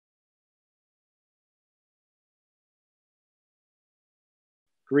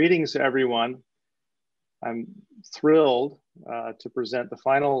Greetings, everyone. I'm thrilled to present the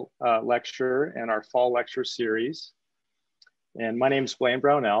final lecture in our fall lecture series. And my name is Blaine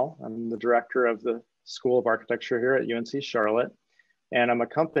Brownell. I'm the director of the School of Architecture here at UNC Charlotte. And I'm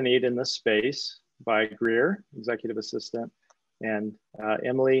accompanied in this space by Greer, executive assistant, and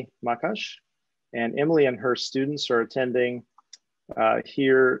Emily Makash. And Emily and her students are attending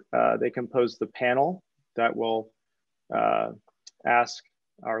here. They compose the panel that will ask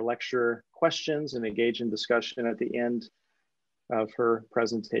our lecturer questions and engage in discussion at the end of her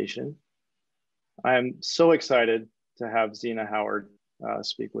presentation. I'm so excited to have Zena Howard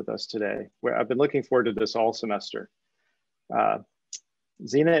speak with us today. I've been looking forward to this all semester.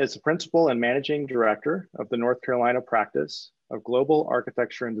 Zena is the principal and managing director of the North Carolina practice of global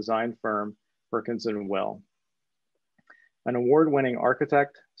architecture and design firm Perkins & Will. An award-winning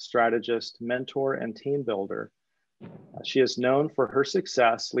architect, strategist, mentor, and team builder, she is known for her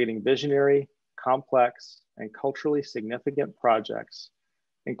success leading visionary, complex, and culturally significant projects,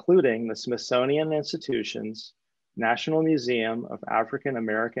 including the Smithsonian Institution's National Museum of African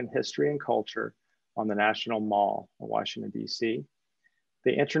American History and Culture on the National Mall in Washington, D.C.,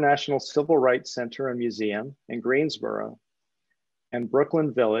 the International Civil Rights Center and Museum in Greensboro, and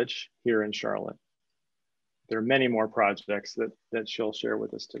Brooklyn Village here in Charlotte. There are many more projects that she'll share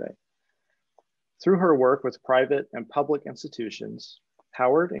with us today. Through her work with private and public institutions,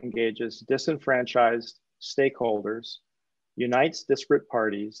 Howard engages disenfranchised stakeholders, unites disparate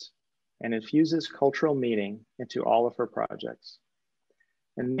parties, and infuses cultural meaning into all of her projects.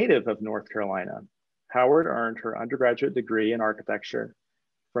 A native of North Carolina, Howard earned her undergraduate degree in architecture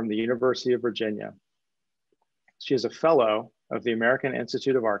from the University of Virginia. She is a fellow of the American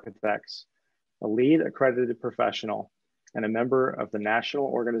Institute of Architects, a lead accredited professional, and a member of the National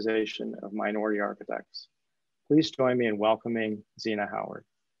Organization of Minority Architects. Please join me in welcoming Zena Howard.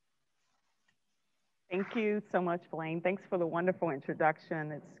 Thank you so much, Blaine. Thanks for the wonderful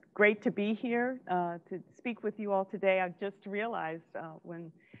introduction. It's great to be here to speak with you all today. I just realized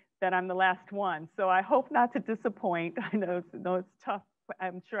that I'm the last one, so I hope not to disappoint. I know it's tough.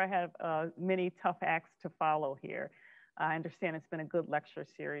 I'm sure I have many tough acts to follow here. I understand it's been a good lecture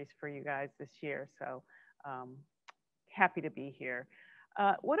series for you guys this year, so happy to be here.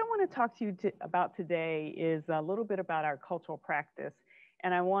 What I want to talk to you about today is a little bit about our cultural practice.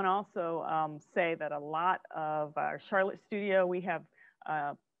 And I want to also say that a lot of our Charlotte studio, we have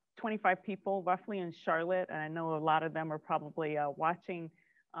 25 people roughly in Charlotte. And I know a lot of them are probably watching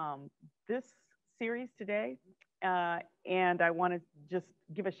this series today. And I want to just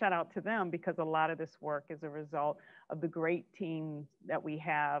give a shout out to them because a lot of this work is a result of the great team that we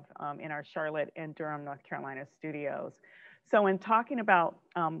have in our Charlotte and Durham, North Carolina studios. So in talking about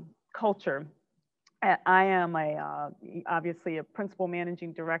culture, I am obviously a principal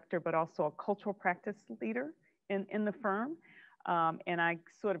managing director, but also a cultural practice leader in the firm. And I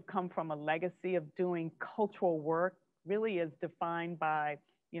sort of come from a legacy of doing cultural work, really is defined by,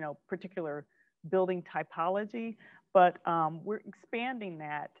 particular building typology, but we're expanding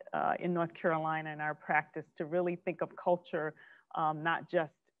that in North Carolina in our practice to really think of culture, not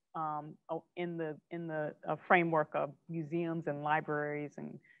just in the framework of museums and libraries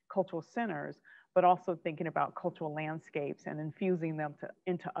and cultural centers, but also thinking about cultural landscapes and infusing them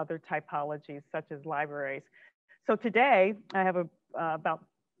into other typologies such as libraries. So today I have about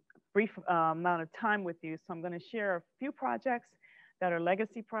brief amount of time with you, so I'm going to share a few projects that are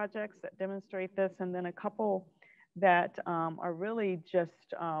legacy projects that demonstrate this, and then a couple that are really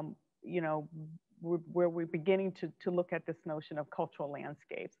just, where we're beginning to look at this notion of cultural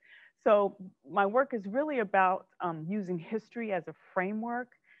landscapes. So my work is really about using history as a framework.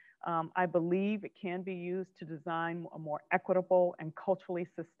 I believe it can be used to design a more equitable and culturally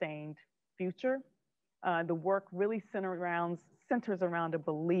sustained future. The work really centers around a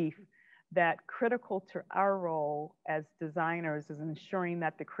belief that critical to our role as designers is ensuring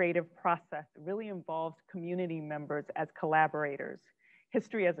that the creative process really involves community members as collaborators,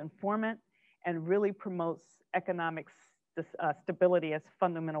 history as informant, and really promotes economic stability as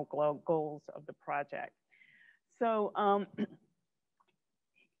fundamental goals of the project. So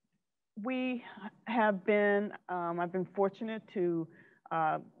we have been, I've been fortunate to,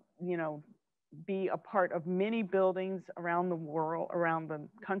 be a part of many buildings around the world, around the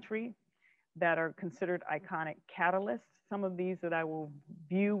country, that are considered iconic catalysts. Some of these that I will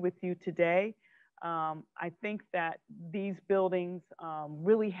view with you today. I think that these buildings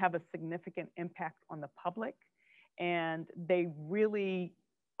really have a significant impact on the public, and they really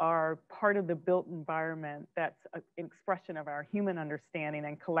are part of the built environment that's an expression of our human understanding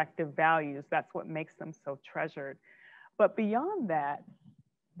and collective values. That's what makes them so treasured. But beyond that,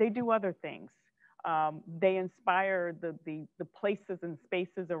 they do other things. They inspire the places and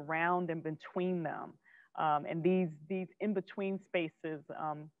spaces around and between them. And these in-between spaces,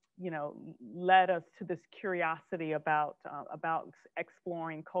 you know, led us to this curiosity about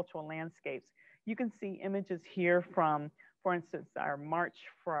exploring cultural landscapes. You can see images here from, for instance, our March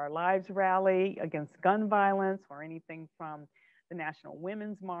for Our Lives rally against gun violence, or anything from the National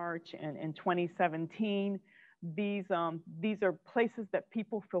Women's March in 2017. These are places that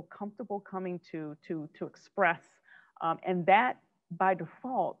people feel comfortable coming to express, and that by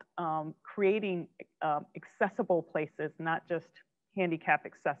default, creating accessible places, not just handicap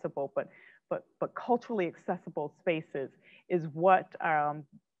accessible, but culturally accessible spaces, is what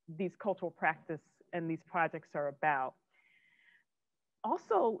these cultural practice and these projects are about.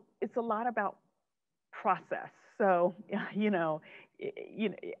 Also, it's a lot about process. So, you know,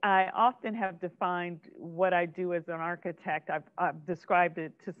 I often have defined what I do as an architect. I've described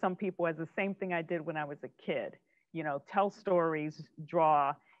it to some people as the same thing I did when I was a kid. You know, tell stories,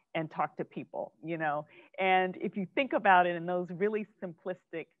 draw, and talk to people, you know. And if you think about it in those really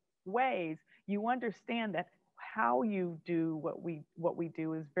simplistic ways, you understand that how you do what we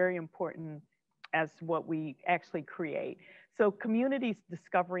do is very important as what we actually create. So community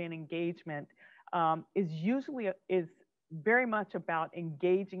discovery and engagement is very much about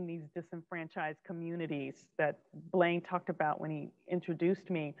engaging these disenfranchised communities that Blaine talked about when he introduced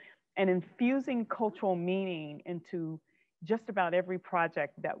me, and infusing cultural meaning into just about every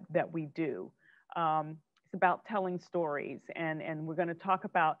project that we do. It's about telling stories, and we're going to talk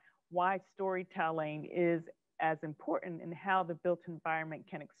about why storytelling is as important and how the built environment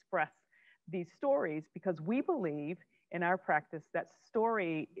can express these stories, because we believe in our practice that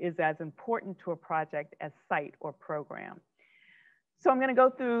story is as important to a project as site or program. So I'm going to go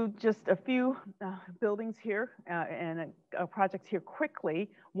through just a few buildings here and projects here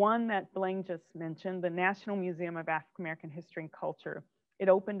quickly. One that Blaine just mentioned, the National Museum of African American History and Culture. It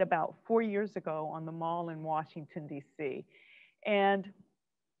opened about 4 years ago on the Mall in Washington, D.C. And,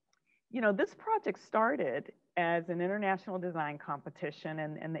 you know, this project started as an international design competition,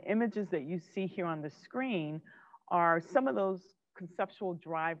 and the images that you see here on the screen are some of those conceptual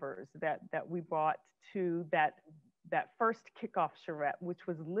drivers that we brought to that first kickoff charrette, which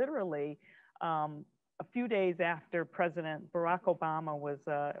was literally a few days after President Barack Obama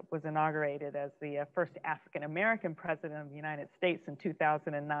was inaugurated as the first African-American president of the United States in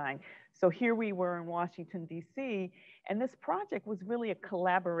 2009. So here we were in Washington, D.C., and this project was really a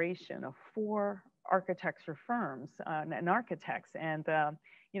collaboration of 4 architecture firms and architects. And,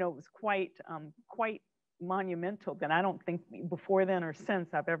 you know, it was quite monumental. That I don't think before then or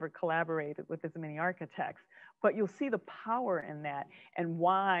since I've ever collaborated with as many architects. But you'll see the power in that, and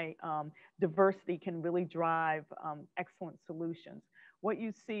why diversity can really drive excellent solutions. What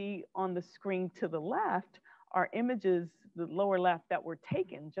you see on the screen to the left are images, the lower left, that were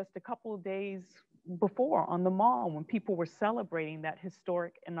taken just a couple of days before on the Mall when people were celebrating that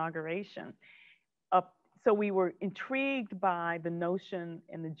historic inauguration. So we were intrigued by the notion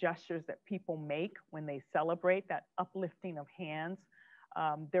and the gestures that people make when they celebrate, that uplifting of hands.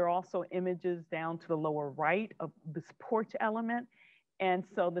 There are also images down to the lower right of this porch element. And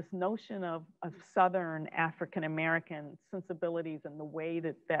so this notion of Southern African-American sensibilities and the way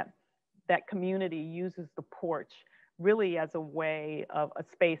that community uses the porch really as a way of a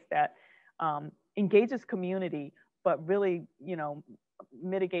space that engages community, but really, you know,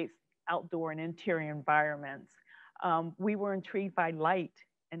 mitigates outdoor and interior environments. We were intrigued by light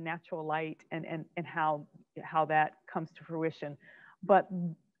and natural light and how that comes to fruition. But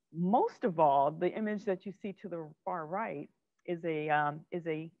most of all, the image that you see to the far right is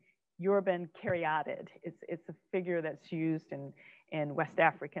a Yoruban caryatid. It's a figure that's used in West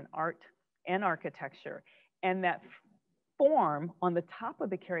African art and architecture. And that form on the top of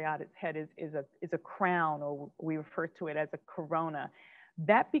the caryatid's head is a crown, or we refer to it as a corona.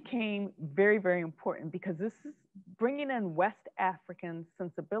 That became very, very important because this is bringing in West African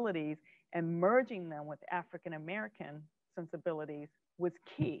sensibilities and merging them with African American sensibilities was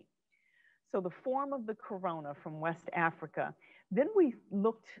key. So the form of the corona from West Africa. Then we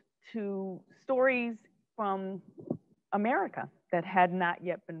looked to stories from America that had not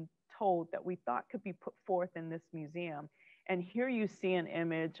yet been told that we thought could be put forth in this museum. And here you see an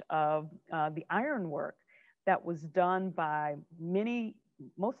image of the ironwork that was done by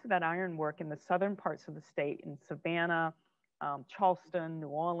most of that ironwork in the southern parts of the state, in Savannah, Charleston, New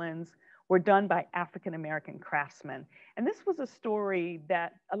Orleans, were done by African-American craftsmen. And this was a story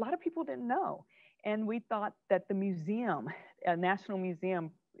that a lot of people didn't know. And we thought that the museum, a National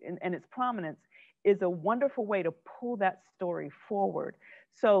Museum, and its prominence is a wonderful way to pull that story forward.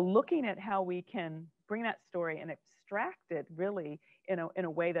 So looking at how we can bring that story and extract it really in a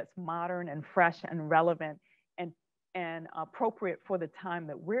way that's modern and fresh and relevant and appropriate for the time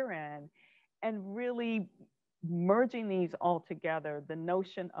that we're in, and really merging these all together, the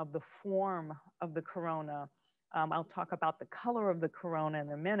notion of the form of the corona. I'll talk about the color of the corona in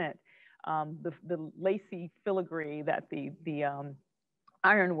a minute, the lacy filigree that the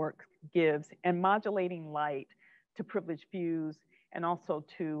ironwork gives, and modulating light to privilege views, and also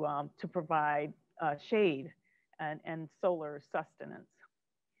to provide shade and solar sustenance.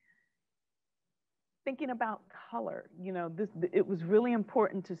 Thinking about color, it was really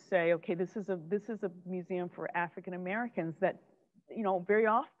important to say, okay, this is a museum for African Americans that, very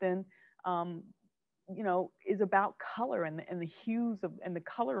often, is about color, and the hues and the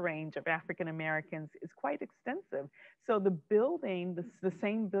color range of African Americans is quite extensive. So the building, the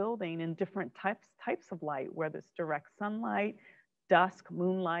same building in different types of light, whether it's direct sunlight, dusk,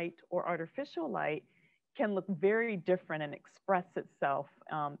 moonlight, or artificial light, can look very different and express itself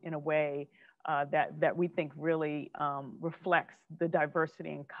in a way that we think really reflects the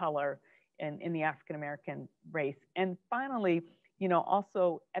diversity and color in the African American race. And finally,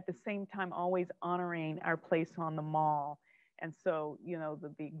 also at the same time, always honoring our place on the mall. And so,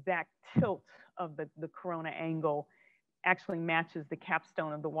 the exact tilt of the corona angle actually matches the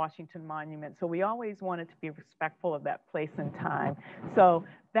capstone of the Washington Monument. So we always wanted to be respectful of that place and time. So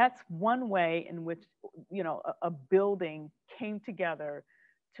that's one way in which, a building came together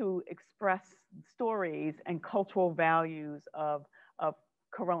to express stories and cultural values of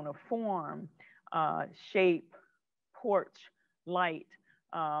corona form, shape, porch, light,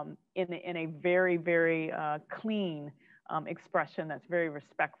 in a very, very clean expression that's very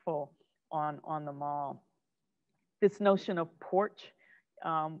respectful on the mall. This notion of porch,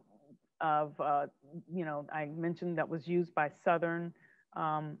 I mentioned that was used by Southern,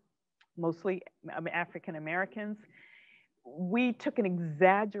 mostly African Americans. We took an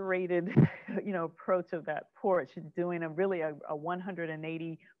exaggerated, approach of that porch, doing a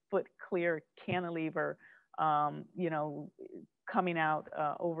 180-foot clear cantilever, coming out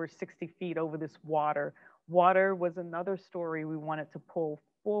over 60 feet over this water. Water was another story we wanted to pull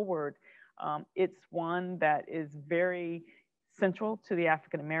forward. It's one that is very central to the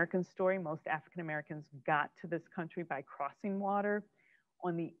African American story. Most African Americans got to this country by crossing water.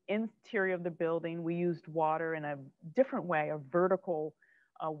 On the interior of the building, we used water in a different way, a vertical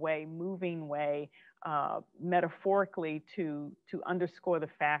way, moving way, metaphorically to underscore the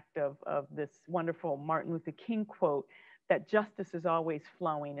fact of this wonderful Martin Luther King quote, that justice is always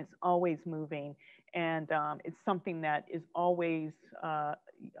flowing, it's always moving, and it's something that is always,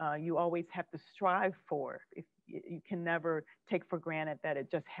 you always have to strive for. You can never take for granted that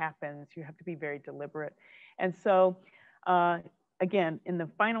it just happens. You have to be very deliberate. And so, again, in the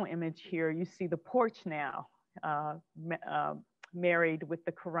final image here, you see the porch now, married with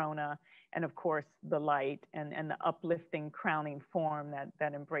the corona, and of course, the light and the uplifting crowning form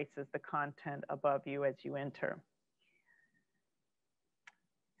that embraces the content above you as you enter.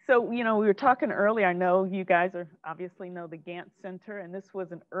 So, we were talking earlier, I know you guys obviously know the Gantt Center, and this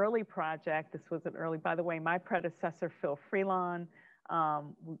was an early project. This was an early, by the way, my predecessor, Phil Freelon,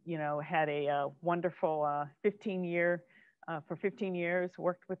 had a wonderful 15-year, for 15 years,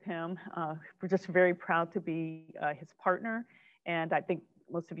 worked with him. We're just very proud to be his partner. And I think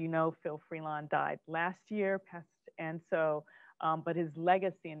most of you know Phil Freelon died last year, and so, but his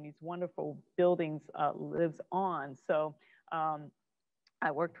legacy in these wonderful buildings lives on. So I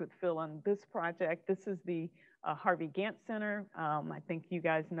worked with Phil on this project. This is the Harvey Gantt Center. I think you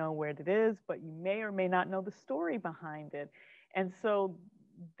guys know where it is, but you may or may not know the story behind it. And so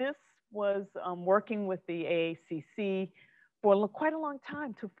this was working with the AACC for quite a long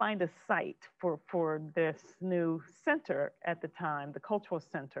time to find a site for this new center at the time, the cultural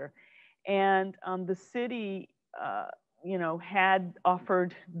center. And the city, had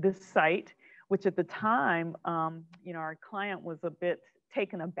offered this site, which at the time, our client was a bit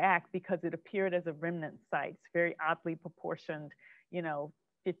taken aback because it appeared as a remnant site. It's very oddly proportioned,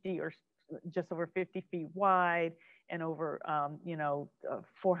 50 or just over 50 feet wide and over,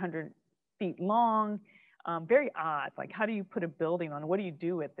 400 feet long. Very odd, like how do you put a building on? What do you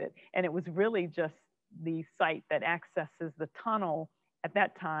do with it? And it was really just the site that accesses the tunnel at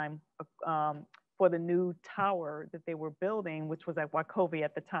that time for the new tower that they were building, which was at Wachovia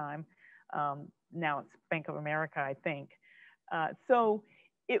at the time. Now it's Bank of America, I think. So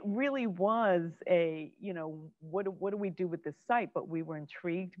it really was a, what do we do with this site? But we were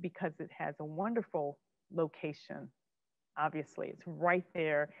intrigued because it has a wonderful location obviously. It's right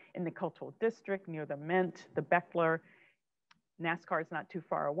there in the cultural district near the Mint, the Beckler. NASCAR is not too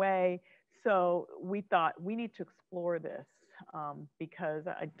far away. So we thought we need to explore this because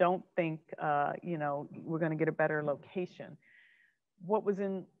I don't think, we're going to get a better location. What was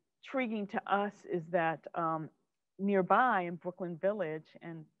intriguing to us is that nearby in Brooklyn Village,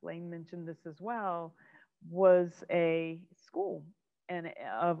 and Blaine mentioned this as well, was a school, and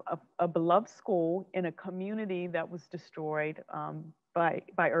a beloved school in a community that was destroyed by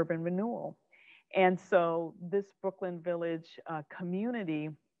urban renewal. And so this Brooklyn Village community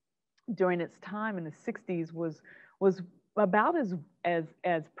during its time in the 60s was about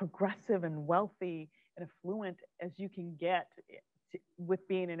as progressive and wealthy and affluent as you can get with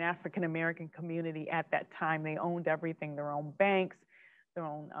being an African American community at that time. They owned everything, their own banks, their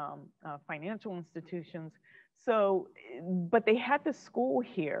own financial institutions. So, but they had the school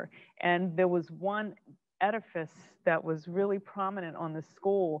here, and there was one edifice that was really prominent on the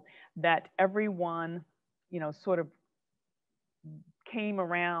school that everyone, sort of came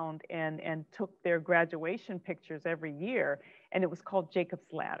around and took their graduation pictures every year, and it was called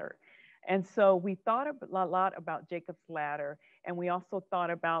Jacob's Ladder. And so we thought a lot about Jacob's Ladder, and we also thought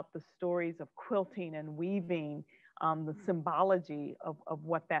about the stories of quilting and weaving, the symbology of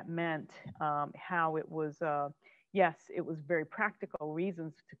what that meant, how it was, yes, it was very practical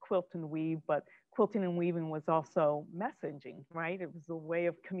reasons to quilt and weave, but quilting and weaving was also messaging, right? It was a way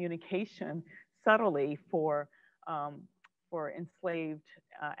of communication subtly for enslaved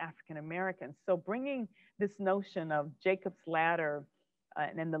African Americans. So bringing this notion of Jacob's Ladder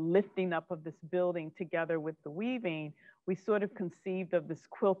and the lifting up of this building together with the weaving, we sort of conceived of this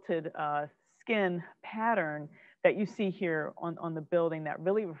quilted skin pattern that you see here on the building that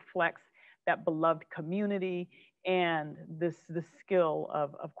really reflects that beloved community and this skill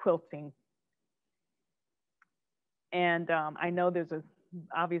of quilting. And I know there's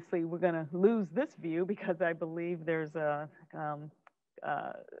obviously we're going to lose this view because I believe there's a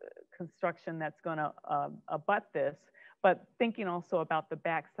construction that's going to abut this, but thinking also about the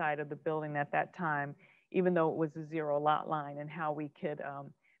backside of the building at that time, even though it was a zero lot line, and how we could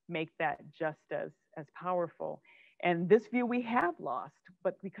make that just as powerful. And this view we have lost,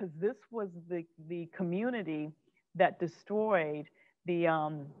 but because this was the community that destroyed the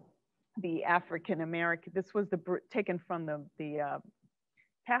African American, this was taken from the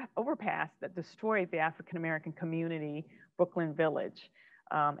overpass that destroyed the African American community, Brooklyn Village,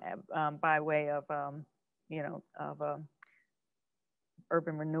 by way of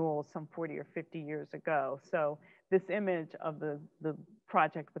urban renewal some 40 or 50 years ago. So this image of the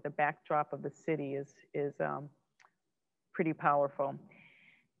project with the backdrop of the city is pretty powerful.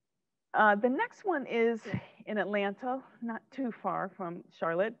 The next one is in Atlanta, not too far from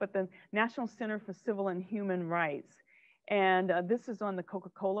Charlotte, but the National Center for Civil and Human Rights. And this is on the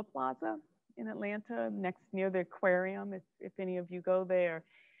Coca-Cola Plaza in Atlanta, near the aquarium, if any of you go there.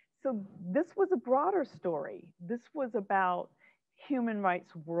 So this was a broader story. This was about human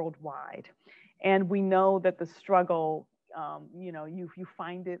rights worldwide. And we know that the struggle, you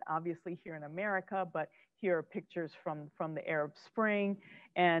find it obviously here in America, but here are pictures from the Arab Spring.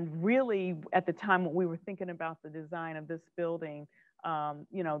 And really, at the time when we were thinking about the design of this building,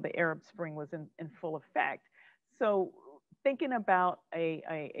 the Arab Spring was in full effect. So thinking about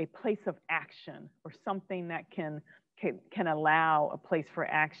a place of action, or something that can allow a place for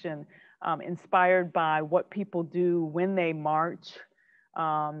action, inspired by what people do when they march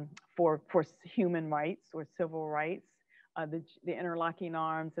for human rights or civil rights, the interlocking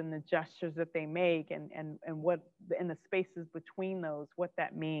arms and the gestures that they make, and what in the spaces between those, what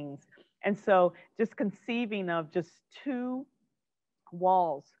that means. And so just conceiving of just two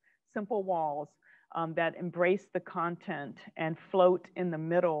walls, simple walls, that embrace the content and float in the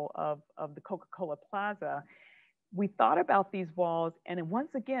middle of the Coca-Cola Plaza. We thought about these walls, and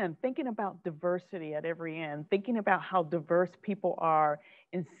once again, thinking about diversity at every end, thinking about how diverse people are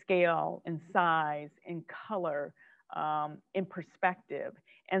in scale, in size, in color, in perspective.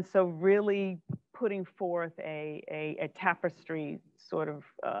 And so really putting forth a tapestry sort of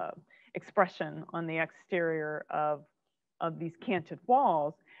expression on the exterior of these canted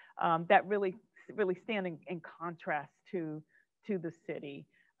walls that really stand in contrast to the city.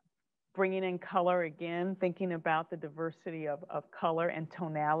 Bringing in color again, thinking about the diversity of color and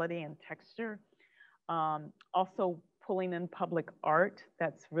tonality and texture. Also pulling in public art,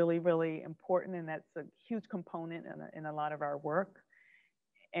 that's really, really important, and that's a huge component in a lot of our work.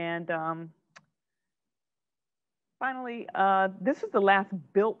 And finally, this is the last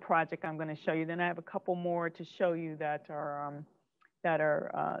built project I'm going to show you. Then I have a couple more to show you that are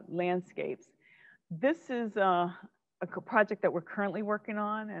landscapes. This is project that we're currently working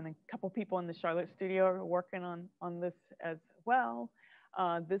on, and a couple people in the Charlotte studio are working on this as well.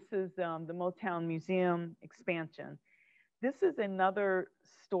 This is the Motown Museum expansion. This is another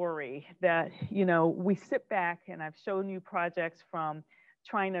story that, you know, we sit back, and I've shown you projects from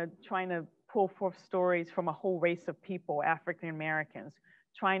trying to pull forth stories from a whole race of people, African Americans,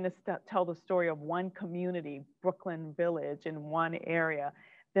 trying to tell the story of one community, Brooklyn Village in one area,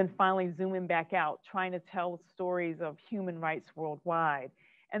 then finally zooming back out, trying to tell stories of human rights worldwide.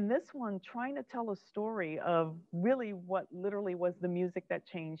 And this one, trying to tell a story of really what literally was the music that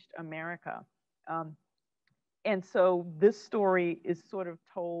changed America. And so this story is sort of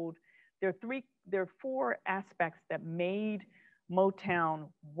told, there are four aspects that made Motown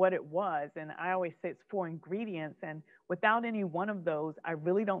what it was. And I always say it's four ingredients. And without any one of those, I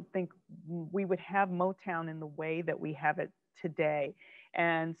really don't think we would have Motown in the way that we have it today.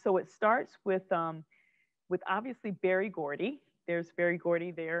 And so it starts with obviously Berry Gordy. There's Berry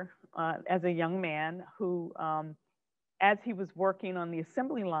Gordy there as a young man who, as he was working on the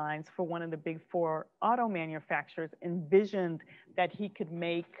assembly lines for one of the big four auto manufacturers, envisioned that he could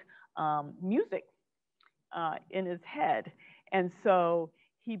make music in his head. And so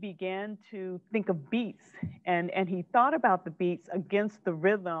he began to think of beats, and he thought about the beats against the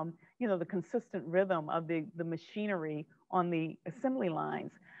rhythm, you know, the consistent rhythm of the machinery on the assembly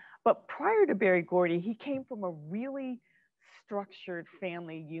lines. But prior to Berry Gordy, he came from a really structured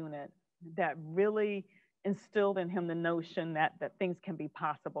family unit that really instilled in him the notion that things can be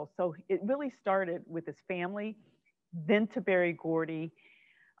possible. So it really started with his family, then to Berry Gordy,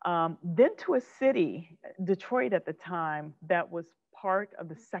 then to a city, Detroit at the time, that was part of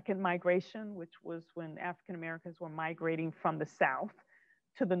the second migration, which was when African Americans were migrating from the South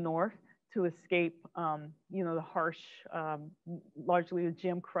to the North to escape, you know, the harsh, largely the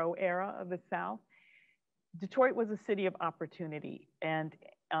Jim Crow era of the South. Detroit was a city of opportunity. And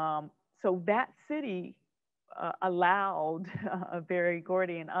so that city allowed Berry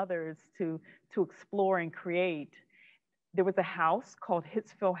Gordy and others to explore and create. There was a house called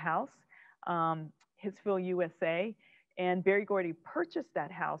Hitsville House, Hitsville, USA, and Berry Gordy purchased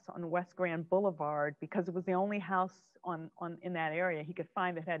that house on West Grand Boulevard because it was the only house in that area he could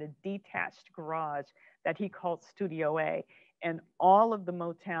find that had a detached garage that he called Studio A. And all of the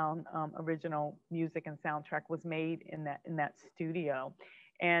Motown original music and soundtrack was made in that studio.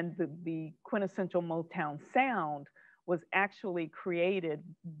 And the quintessential Motown sound was actually created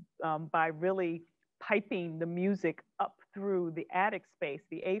by really piping the music up through the attic space,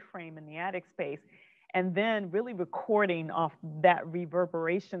 the A-frame in the attic space, and then really recording off that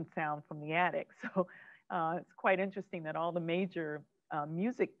reverberation sound from the attic. So it's quite interesting that all the major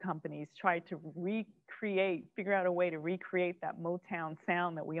music companies tried to figure out a way to recreate that Motown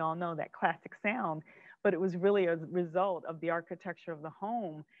sound that we all know, that classic sound, but it was really a result of the architecture of the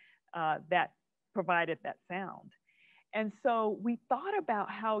home that provided that sound. And so we thought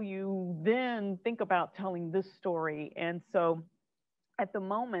about how you then think about telling this story. And so at the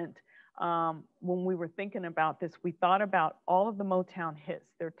moment, when we were thinking about this, we thought about all of the Motown hits,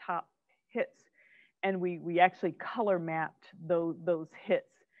 their top hits, and we actually color mapped those hits.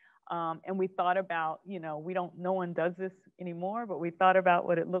 And we thought about, you know, no one does this anymore, but we thought about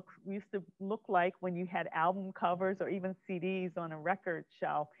what it used to look like when you had album covers or even CDs on a record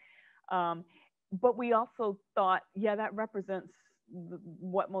shelf. But we also thought, yeah, that represents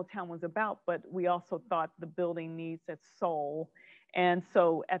what Motown was about, but we also thought the building needs its soul. And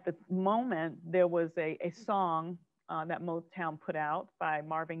so at the moment, there was a song that Motown put out by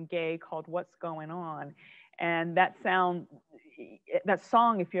Marvin Gaye called What's Going On. And that song,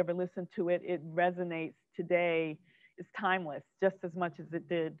 if you ever listen to it, it resonates today. It's timeless, just as much as it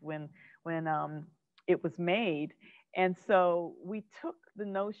did when it was made. And so we took the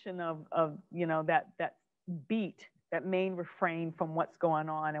notion of you know, that beat, that main refrain from What's Going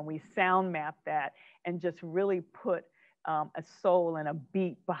On, and we sound mapped that and just really put a soul and a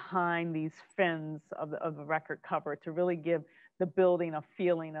beat behind these fins of the record cover to really give the building a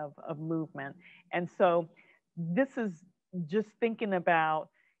feeling of movement. And so this is just thinking about,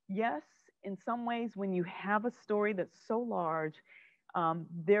 yes, in some ways, when you have a story that's so large,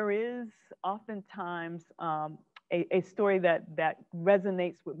 there is oftentimes a story that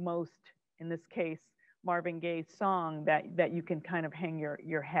resonates with most, in this case, Marvin Gaye's song that you can kind of hang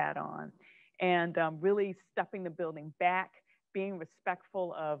your hat on. And really stepping the building back, being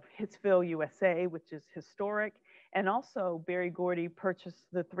respectful of Hitsville, USA, which is historic. And also Berry Gordy purchased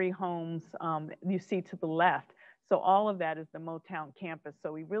the 3 homes you see to the left. So all of that is the Motown campus.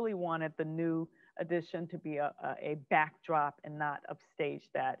 So we really wanted the new addition to be a backdrop and not upstage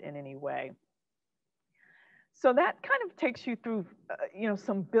that in any way. So that kind of takes you through,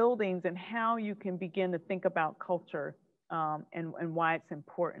 some buildings and how you can begin to think about culture, and why it's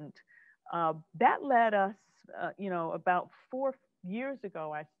important. That led us, about 4 years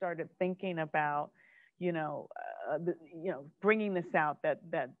ago, I started thinking about, bringing this out, that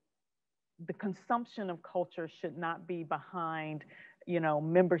the consumption of culture should not be behind,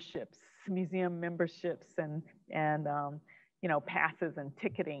 memberships, museum memberships, and passes and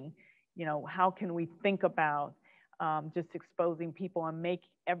ticketing. How can we think about just exposing people and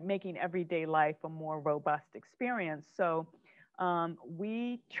making everyday life a more robust experience? So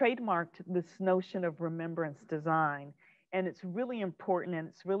we trademarked this notion of remembrance design, and it's really important, and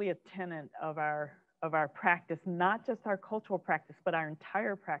it's really a tenet of our practice, not just our cultural practice, but our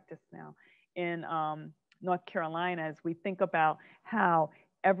entire practice now in North Carolina, as we think about how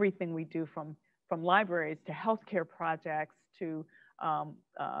everything we do, from libraries to healthcare projects to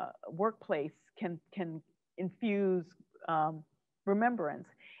workplace, can infuse remembrance.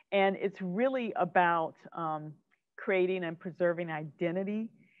 And it's really about creating and preserving identity,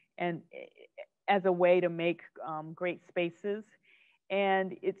 and as a way to make great spaces.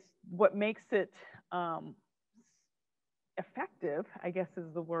 And it's what makes it effective, I guess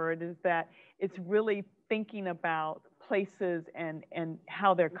is the word, is that it's really thinking about places and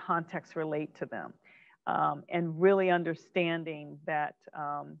how their contexts relate to them, and really understanding that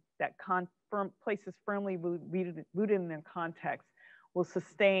places firmly rooted in their context will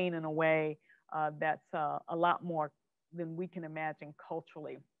sustain in a way that's a lot more than we can imagine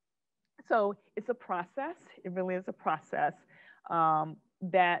culturally. So it's a process. It really is a process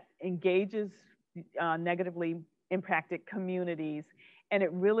that engages negatively impacted communities, and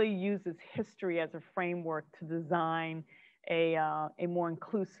it really uses history as a framework to design a more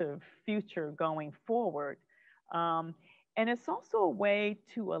inclusive future going forward. And it's also a way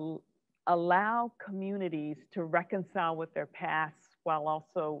to allow communities to reconcile with their past, while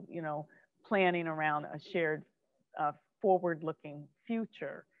also, planning around a shared forward-looking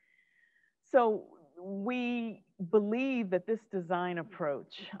future. So we believe that this design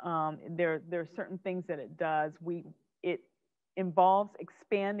approach, there are certain things that it does. It involves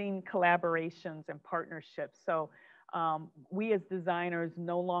expanding collaborations and partnerships. So we as designers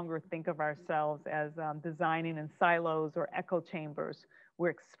no longer think of ourselves as designing in silos or echo chambers. We're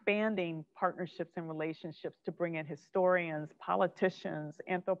expanding partnerships and relationships to bring in historians, politicians,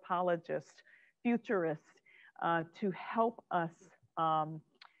 anthropologists, futurists, to help us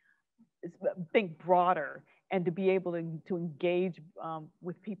think broader, and to be able to engage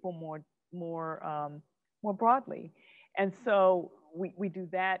with people more broadly. And so we do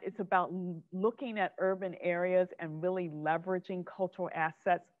that. It's about looking at urban areas and really leveraging cultural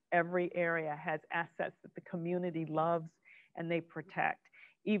assets. Every area has assets that the community loves and they protect,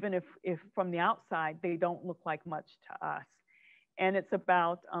 even if from the outside they don't look like much to us. And it's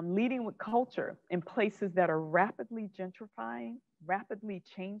about leading with culture in places that are rapidly gentrifying, rapidly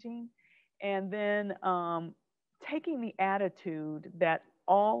changing, and then taking the attitude that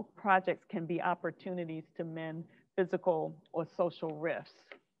all projects can be opportunities to mend physical or social rifts.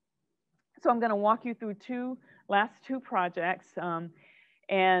 So I'm going to walk you through last two projects,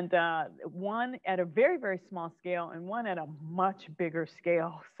 and one at a very, very small scale and one at a much bigger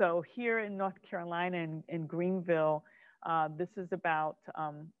scale. So here in North Carolina, in Greenville, this is about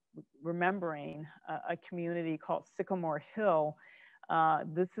remembering a community called Sycamore Hill.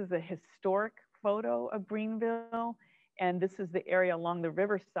 This is a historic photo of Greenville, and this is the area along the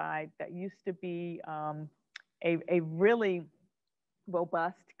riverside that used to be a really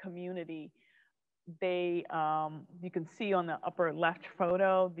robust community. You can see on the upper left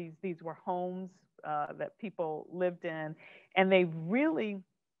photo, these were homes that people lived in, and they really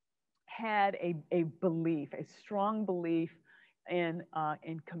had a belief, a strong belief in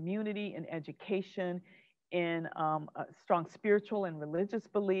community, in education, in a strong spiritual and religious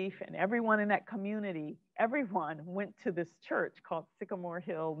belief. And everyone in that community, everyone went to this church called Sycamore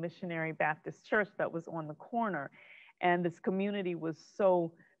Hill Missionary Baptist Church that was on the corner. And this community was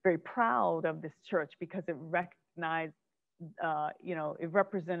so very proud of this church because it recognized, it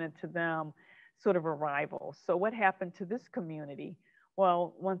represented to them sort of a rival. So what happened to this community?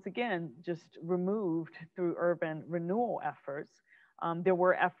 Well, once again, just removed through urban renewal efforts. There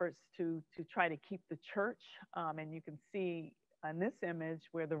were efforts to try to keep the church, and you can see on this image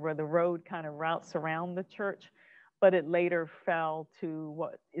where the road kind of routes around the church, but it later fell to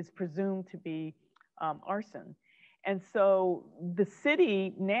what is presumed to be arson. And so the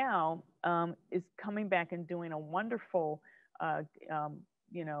city now is coming back and doing a wonderful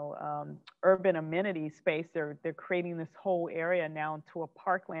urban amenity space. They're creating this whole area now into a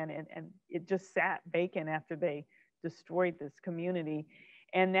parkland, and it just sat vacant after they destroyed this community.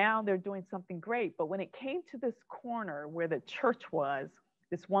 And now they're doing something great. But when it came to this corner where the church was,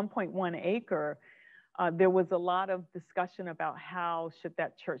 this 1.1 acre, there was a lot of discussion about how should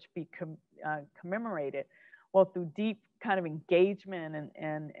that church be commemorated. Well, through deep kind of engagement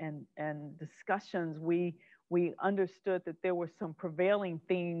and discussions, we understood that there were some prevailing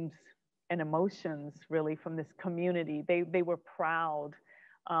themes and emotions really from this community. They were proud.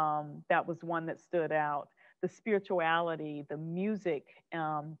 That was one that stood out. The spirituality, the music.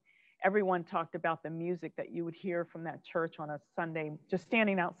 Everyone talked about the music that you would hear from that church on a Sunday, just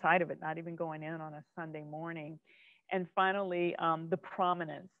standing outside of it, not even going in on a Sunday morning. And finally, the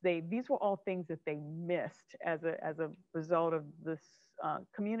prominence. These were all things that they missed as a result of this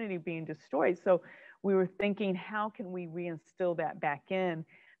community being destroyed. So we were thinking, how can we reinstill that back in?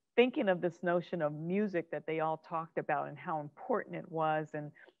 Thinking of this notion of music that they all talked about and how important it was,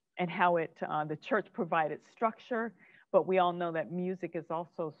 and how the church provided structure, but we all know that music is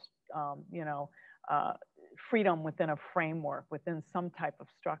also, freedom within a framework, within some type of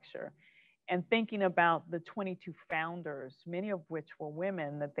structure. And thinking about the 22 founders, many of which were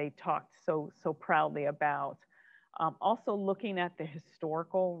women that they talked so proudly about. Also looking at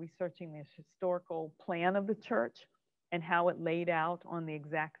researching the historical plan of the church and how it laid out on the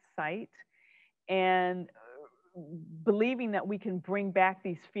exact site. And believing that we can bring back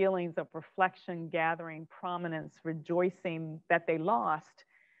these feelings of reflection, gathering, prominence, rejoicing that they lost.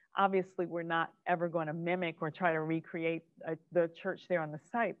 Obviously, we're not ever going to mimic or try to recreate the church there on the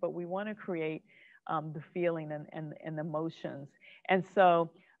site, but we want to create the feeling and the emotions. And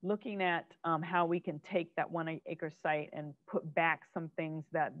so looking at how we can take that 1 acre site and put back some things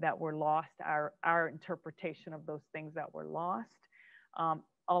that were lost, our interpretation of those things that were lost,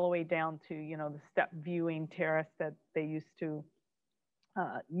 all the way down to, the step viewing terrace that they used to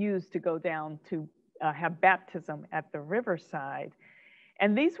use to go down to have baptism at the riverside.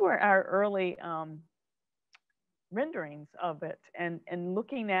 And these were our early renderings of it, and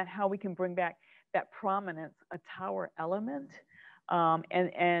looking at how we can bring back that prominence, a tower element,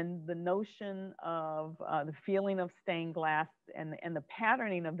 and the notion of the feeling of stained glass, and the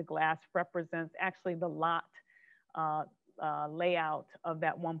patterning of the glass represents actually the lot layout of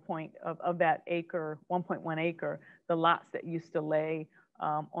that 1.1 acre, the lots that used to lay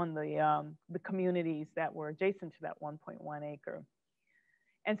on the communities that were adjacent to that 1.1 acre.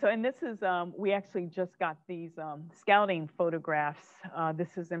 And so, and this is, we actually just got these scouting photographs.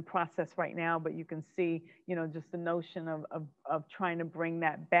 This is in process right now, but you can see, just the notion of trying to bring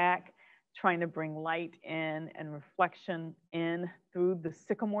that back, trying to bring light in and reflection in through the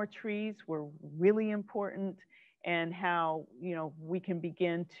sycamore trees were really important, and how, we can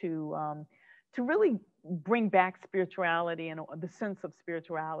begin to really bring back spirituality and the sense of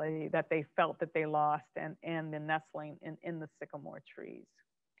spirituality that they felt that they lost, and the nestling in the sycamore trees.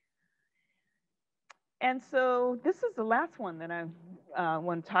 And so this is the last one that I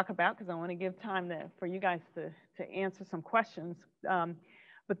want to talk about, because I want to give time for you guys to answer some questions.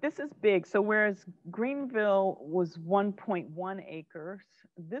 But this is big. So whereas Greenville was 1.1 acres,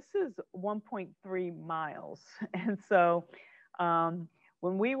 this is 1.3 miles. And so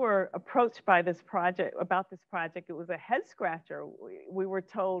when we were approached by this project, it was a head scratcher. We were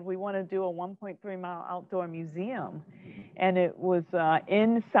told we want to do a 1.3 mile outdoor museum. And it was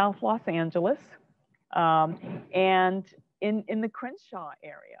in South Los Angeles. And in the Crenshaw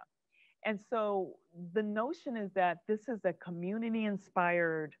area. And so the notion is that this is a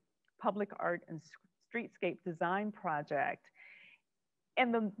community-inspired public art and streetscape design project.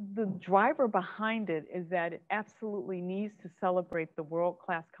 And the driver behind it is that it absolutely needs to celebrate the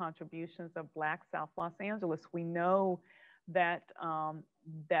world-class contributions of Black South Los Angeles. We know that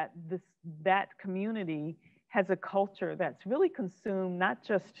that community has a culture that's really consumed, not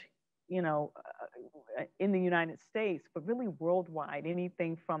just, in the United States, but really worldwide.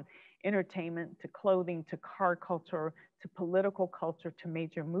 Anything from entertainment to clothing to car culture to political culture to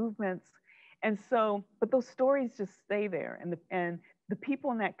major movements. And so, but those stories just stay there, and the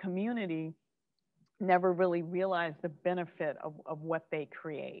people in that community never really realize the benefit of what they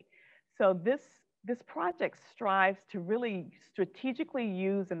create. So this project strives to really strategically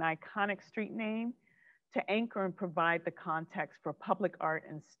use an iconic street name to anchor and provide the context for public art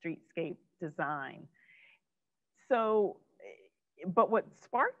and streetscape design. So, but what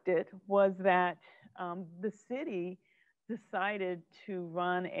sparked it was that the city decided to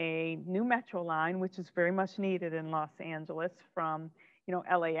run a new metro line, which is very much needed in Los Angeles, from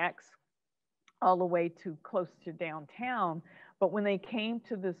LAX all the way to close to downtown. But when they came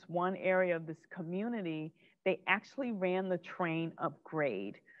to this one area of this community, they actually ran the train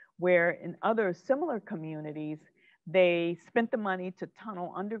upgrade, where in other similar communities, they spent the money to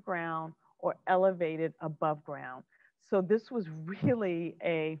tunnel underground or elevated above ground. So this was really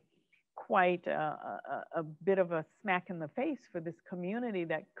quite a bit of a smack in the face for this community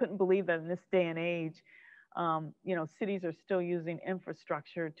that couldn't believe that in this day and age, cities are still using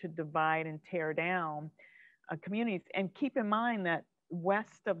infrastructure to divide and tear down communities. And keep in mind that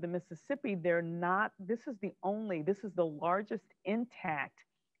west of the Mississippi, this is the largest intact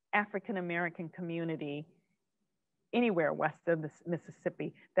African-American community anywhere west of the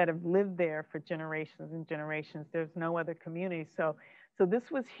Mississippi that have lived there for generations and generations. There's no other community. So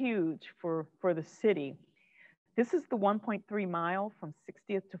this was huge for the city. This is the 1.3 mile from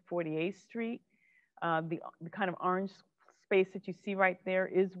 60th to 48th Street. The kind of orange space that you see right there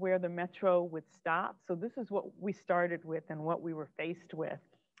is where the metro would stop. So this is what we started with and what we were faced with.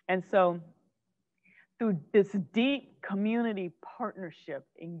 And so through this deep community partnership,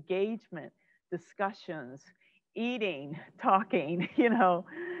 engagement, discussions, eating, talking,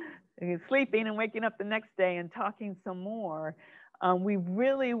 sleeping and waking up the next day and talking some more, we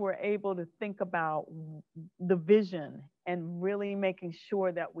really were able to think about the vision and really making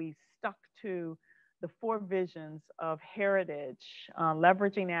sure that we stuck to the 4 visions of heritage,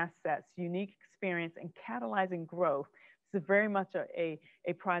 leveraging assets, unique experience, and catalyzing growth. This is very much a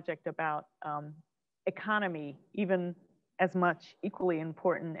project about economy, even as much equally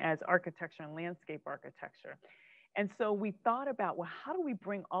important as architecture and landscape architecture. And so we thought about, well, how do we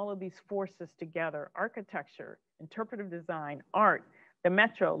bring all of these forces together? Architecture, interpretive design, art, the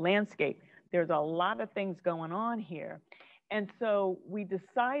metro, landscape. There's a lot of things going on here. And so we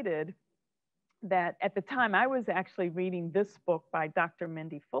decided that at the time, I was actually reading this book by Dr.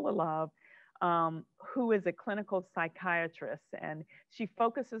 Mindy Fullilove, who is a clinical psychiatrist, and she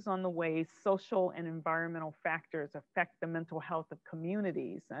focuses on the ways social and environmental factors affect the mental health of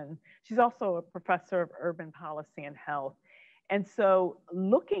communities. And she's also a professor of urban policy and health. And so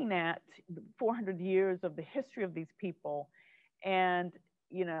looking at 400 years of the history of these people, and,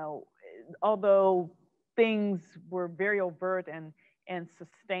 although things were very overt and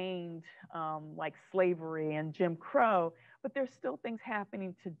sustained, like slavery and Jim Crow, but there's still things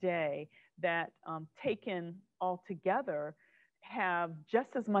happening today that, taken all together, have just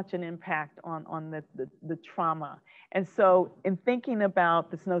as much an impact on the trauma. And so in thinking about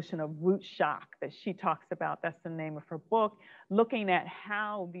this notion of root shock that she talks about, that's the name of her book, looking at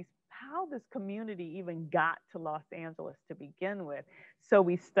how this community even got to Los Angeles to begin with. So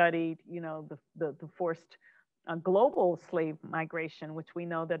we studied, the forced global slave migration, which we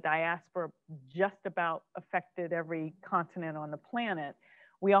know the diaspora just about affected every continent on the planet.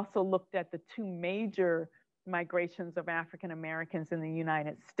 We also looked at the 2 major migrations of African Americans in the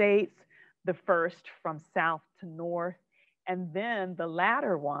United States, the first from south to north, and then the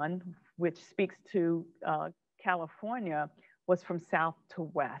latter one, which speaks to California, was from south to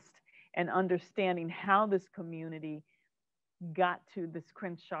west, and understanding how this community got to this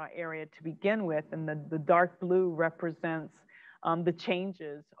Crenshaw area to begin with. And the dark blue represents the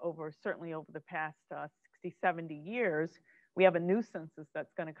changes certainly over the past 60, 70 years. We have a new census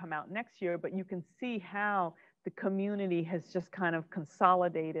that's going to come out next year, but you can see how the community has just kind of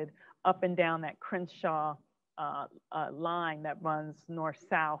consolidated up and down that Crenshaw line that runs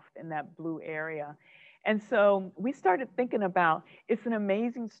north-south in that blue area. And so we started thinking about, it's an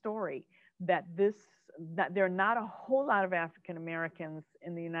amazing story that there are not a whole lot of African Americans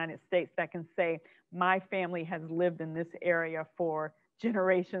in the United States that can say, my family has lived in this area for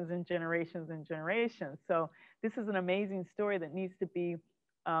generations and generations and generations. So this is an amazing story that needs to be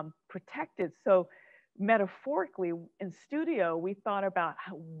protected. So metaphorically, in studio, we thought about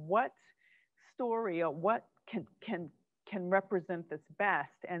what story or what can represent this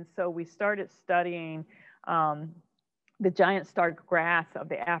best. And so we started studying the giant star grass of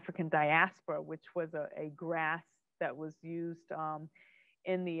the African diaspora, which was a grass that was used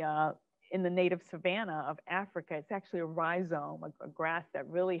in the native savanna of Africa. It's actually a rhizome, a grass that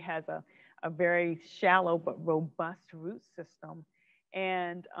really has a very shallow but robust root system.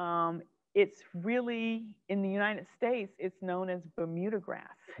 And it's really, in the United States, it's known as Bermuda grass.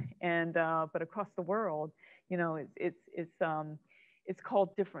 And but across the world, it's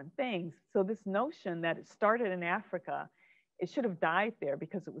called different things. So this notion that it started in Africa, it should have died there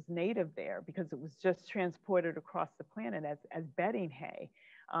because it was native there, because it was just transported across the planet as bedding hay.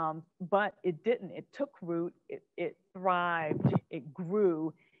 But it didn't. It took root, it thrived, it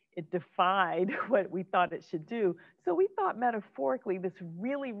grew, it defied what we thought it should do. So we thought metaphorically this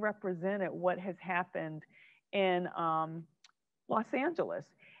really represented what has happened in Los Angeles.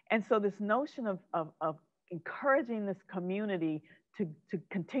 And so this notion of encouraging this community to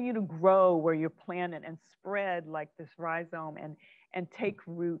continue to grow where you're planted and spread like this rhizome and take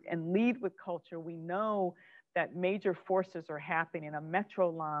root and lead with culture. We know that major forces are happening. A metro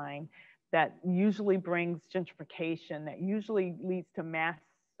line that usually brings gentrification, that usually leads to mass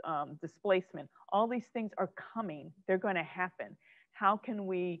displacement. All these things are coming. They're going to happen. How can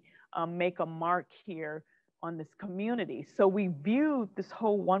we make a mark here on this community? So we viewed this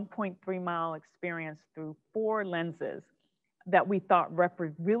whole 1.3 mile experience through 4 lenses that we thought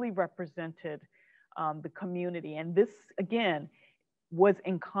really represented the community. And this, again, was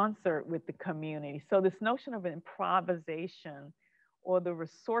in concert with the community. So this notion of improvisation or the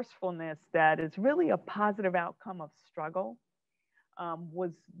resourcefulness that is really a positive outcome of struggle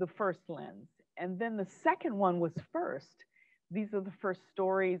was the first lens. And then the second one was first. These are the first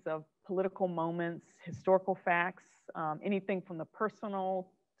stories of political moments, historical facts, anything from the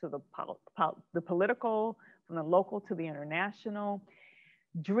personal to the political, from the local to the international.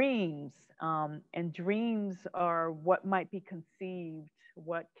 Dreams, and dreams are what might be conceived,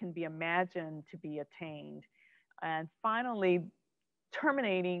 what can be imagined to be attained. And finally,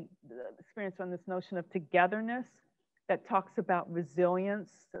 terminating the experience on this notion of togetherness that talks about resilience,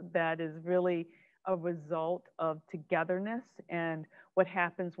 that is really a result of togetherness and what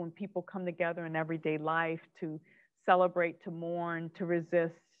happens when people come together in everyday life to celebrate, to mourn, to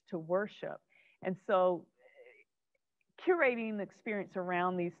resist, to worship. And so curating the experience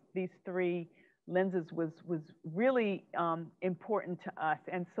around these 3 lenses was really important to us.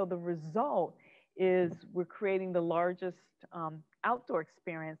 And so the result is we're creating the largest outdoor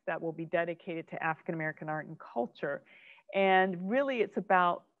experience that will be dedicated to African American art and culture. And really it's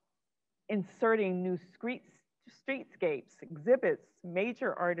about inserting new streetscapes, exhibits,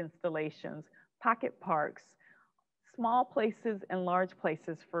 major art installations, pocket parks, small places and large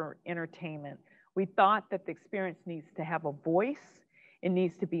places for entertainment. We thought that the experience needs to have a voice. It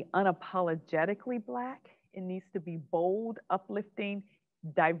needs to be unapologetically Black. It needs to be bold, uplifting,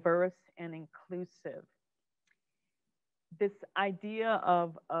 diverse, and inclusive. This idea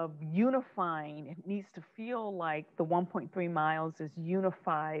of unifying, it needs to feel like the 1.3 miles is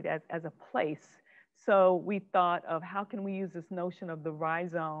unified as a place. So we thought of how can we use this notion of the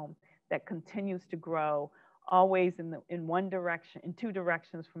rhizome that continues to grow, always in one direction, in 2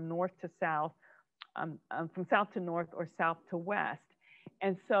 directions, from north to south, from south to north or south to west.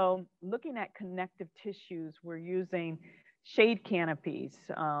 And so looking at connective tissues, we're using shade canopies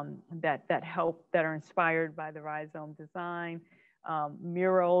that are inspired by the rhizome design,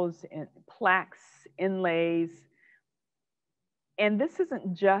 murals, and plaques, inlays. And this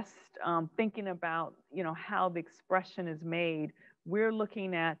isn't just thinking about, how the expression is made. We're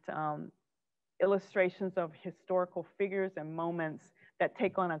looking at illustrations of historical figures and moments that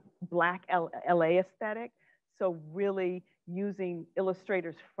take on a Black LA aesthetic. So really using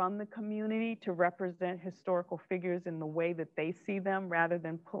illustrators from the community to represent historical figures in the way that they see them, rather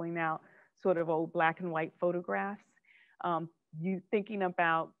than pulling out sort of old black and white photographs. You thinking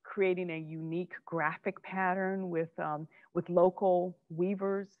about creating a unique graphic pattern with local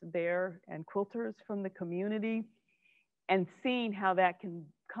weavers there and quilters from the community, and seeing how that can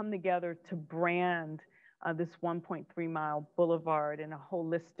come together to brand this 1.3 mile boulevard in a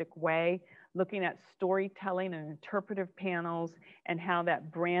holistic way, looking at storytelling and interpretive panels and how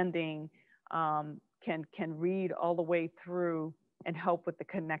that branding can read all the way through and help with the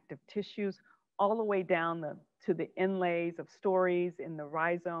connective tissues, all the way down to the inlays of stories in the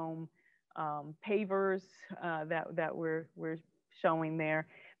rhizome pavers that we're showing there.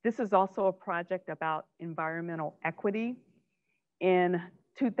 This is also a project about environmental equity. In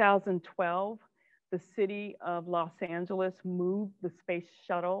 2012, the city of Los Angeles moved the Space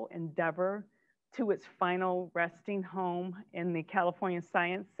Shuttle Endeavour to its final resting home in the California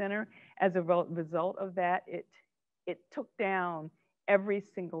Science Center. As a result of that, it took down every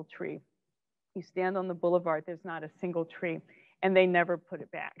single tree. You stand on the boulevard, there's not a single tree, and they never put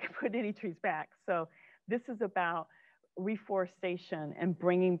any trees back. So this is about reforestation and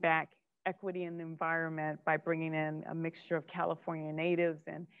bringing back equity in the environment by bringing in a mixture of California natives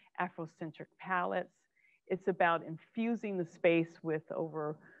and Afrocentric palettes. It's about infusing the space with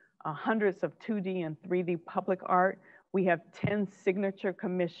over hundreds of 2D and 3D public art. We have 10 signature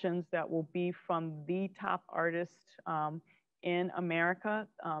commissions that will be from the top artists in America,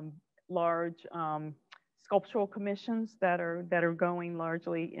 large sculptural commissions that are going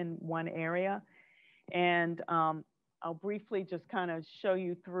largely in one area. And I'll briefly just kind of show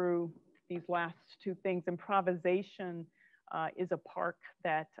you through these last 2 things. Improvisation is a park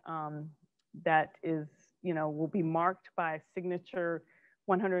that is you know, will be marked by a signature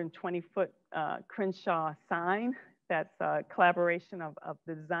 120-foot Crenshaw sign. That's a collaboration of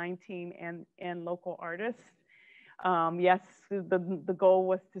the design team and local artists. Yes, the goal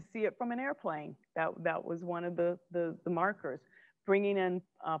was to see it from an airplane. That was one of the markers. Bringing in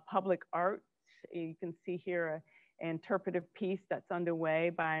public art. You can see here an interpretive piece that's underway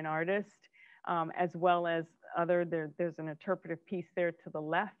by an artist, as well as there's an interpretive piece there to the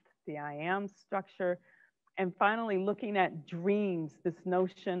left, the I am structure. And finally, looking at dreams, this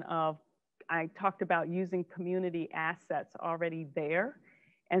notion of, I talked about using community assets already there.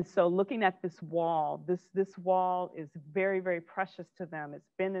 And so looking at this wall, this wall is very, very precious to them.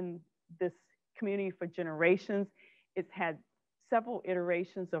 It's been in this community for generations. It's had several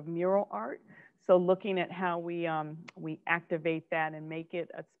iterations of mural art. So looking at how we activate that and make it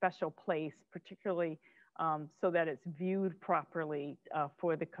a special place, particularly so that it's viewed properly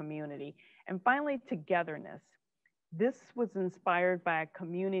for the community. And finally, togetherness. This was inspired by a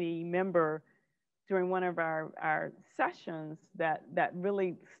community member during one of our sessions that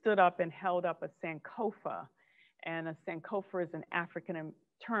really stood up and held up a Sankofa. And a Sankofa is an African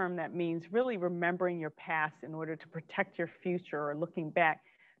term that means really remembering your past in order to protect your future or looking back.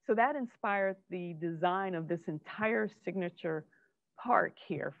 So that inspired the design of this entire signature park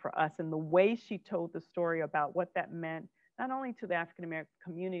here for us, and the way she told the story about what that meant, not only to the African American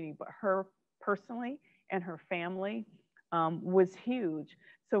community, but her personally and her family was huge.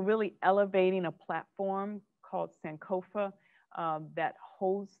 So really elevating a platform called Sankofa that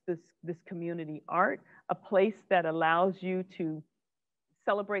holds this community art, a place that allows you to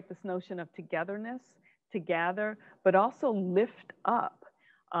celebrate this notion of togetherness, to gather, but also lift up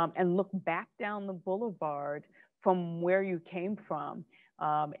and look back down the boulevard from where you came from.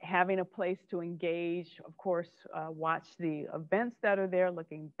 Having a place to engage, of course, watch the events that are there,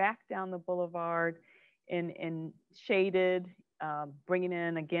 looking back down the boulevard in shaded, bringing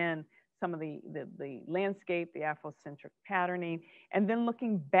in, again, some of the landscape, the Afrocentric patterning, and then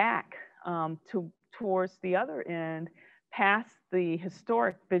looking back towards the other end, past the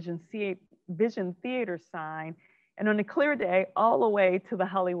historic Vision Theater sign, and on a clear day, all the way to the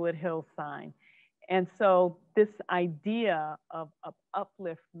Hollywood Hills sign. And so this idea of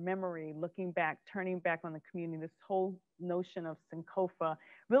uplift, memory, looking back, turning back on the community, this whole notion of Sankofa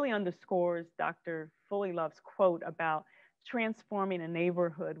really underscores Dr. Fullylove's quote about transforming a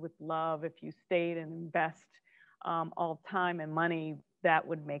neighborhood with love. If you stayed and invest all time and money, that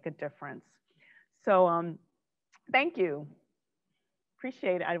would make a difference. So thank you.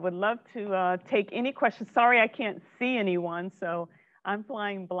 Appreciate it. I would love to take any questions. Sorry, I can't see anyone, so I'm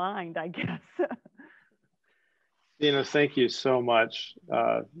flying blind, I guess. Zena, thank you so much.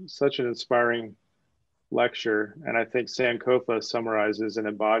 Such an inspiring lecture. And I think Sankofa summarizes and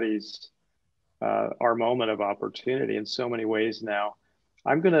embodies our moment of opportunity in so many ways now.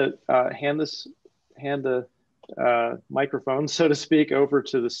 I'm going to hand the microphone, so to speak, over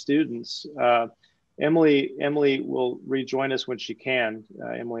to the students. Emily will rejoin us when she can.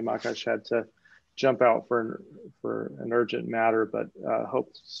 Emily Makash had to jump out for an urgent matter, but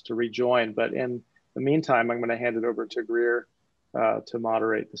hopes to rejoin. But in the meantime, I'm going to hand it over to Greer to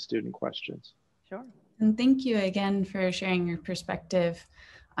moderate the student questions. Sure. And thank you again for sharing your perspective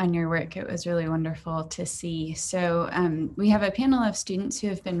on your work. It was really wonderful to see. So we have a panel of students who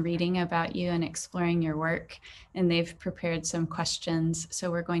have been reading about you and exploring your work, and they've prepared some questions. So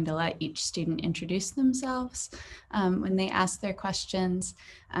we're going to let each student introduce themselves when they ask their questions.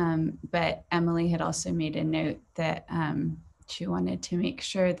 But Emily had also made a note that she wanted to make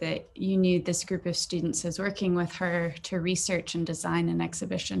sure that you knew this group of students is working with her to research and design an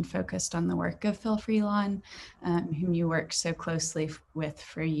exhibition focused on the work of Phil Freelon, whom you worked so closely with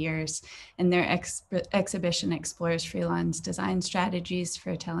for years. And their exhibition explores Freelon's design strategies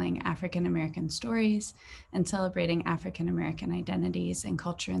for telling African-American stories and celebrating African-American identities and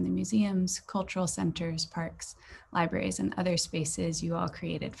culture in the museums, cultural centers, parks, libraries, and other spaces you all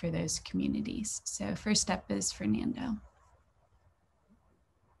created for those communities. So first up is Fernando.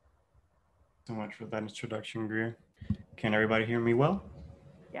 So much for that introduction, Greer. Can everybody hear me well?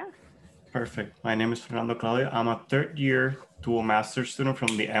 Yeah. Perfect. My name is Fernando Claudio. I'm a third-year dual master student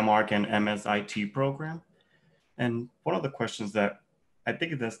from the MArch and MSIT program. And one of the questions that I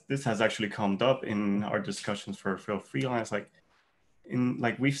think this has actually come up in our discussions for Phil Freelon is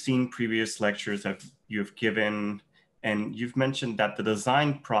like we've seen previous lectures that you've given, and you've mentioned that the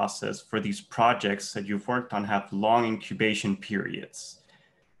design process for these projects that you've worked on have long incubation periods.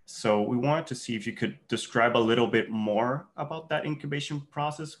 So we wanted to see if you could describe a little bit more about that incubation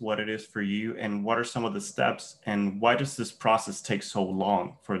process, what it is for you, and what are some of the steps, and why does this process take so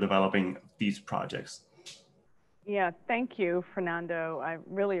long for developing these projects? Yeah, thank you, Fernando. I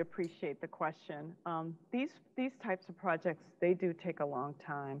really appreciate the question. These types of projects, they do take a long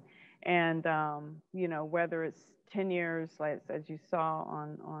time. And, you know, whether it's 10 years, like, as you saw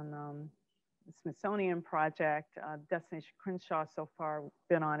on the Smithsonian project, Destination Crenshaw so far,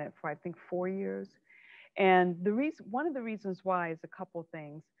 been on it for, I think, 4 years. And one of the reasons why is a couple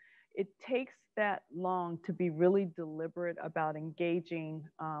things. It takes that long to be really deliberate about engaging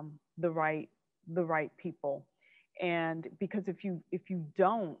the right people. And because if you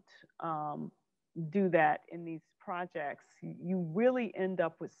don't do that in these projects, you really end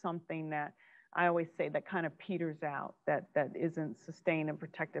up with something that I always say that kind of peters out, that isn't sustained and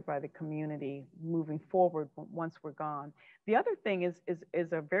protected by the community moving forward once we're gone. The other thing is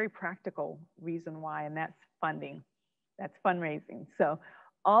a very practical reason why, and that's funding. That's fundraising. So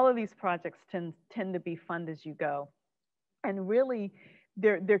all of these projects tend to be fund as you go. And really,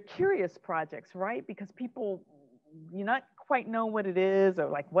 they're curious projects, right? Because people, you not quite know what it is, or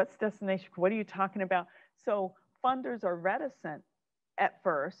like, what's destination? What are you talking about? So funders are reticent at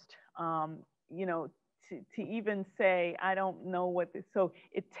first, you know, to even say, I don't know what this. So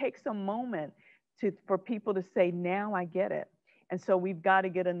it takes a moment for people to say, now I get it. And so we've got to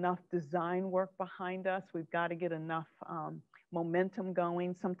get enough design work behind us. We've got to get enough momentum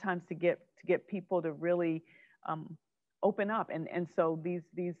going sometimes to get people to really open up. And so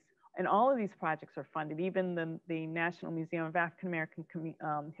these and all of these projects are funded. Even the National Museum of African American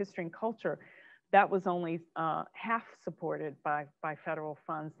History and Culture, that was only half supported by federal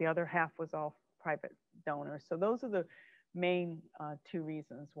funds. The other half was all private donors. So those are the main two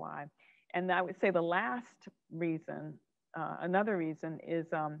reasons why. And I would say the last reason, another reason is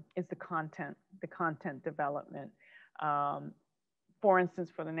the content development. For instance,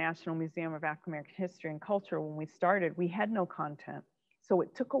 for the National Museum of African American History and Culture, when we started, we had no content. So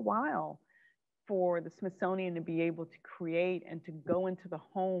it took a while for the Smithsonian to be able to create and to go into the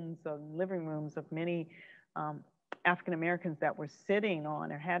homes and living rooms of many African Americans that were sitting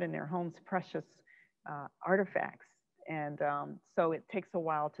on or had in their homes precious artifacts. And so it takes a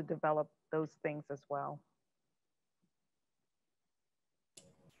while to develop those things as well.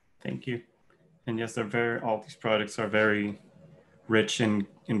 Thank you. And yes, all these projects are very rich in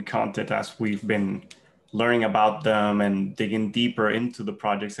content as we've been learning about them and digging deeper into the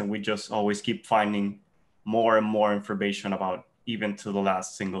projects, and we just always keep finding more and more information about even to the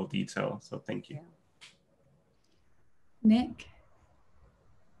last single detail. So thank you. Nick?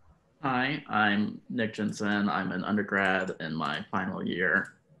 Hi, I'm Nick Jensen. I'm an undergrad in my final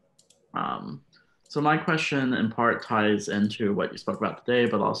year. So my question in part ties into what you spoke about today,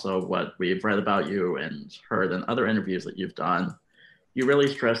 but also what we've read about you and heard in other interviews that you've done. You really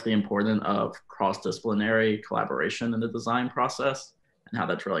stress the importance of cross-disciplinary collaboration in the design process and how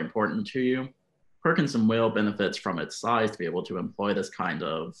that's really important to you. Perkins and Will benefits from its size to be able to employ this kind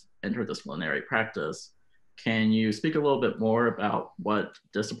of interdisciplinary practice. Can you speak a little bit more about what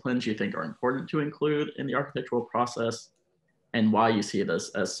disciplines you think are important to include in the architectural process and why you see this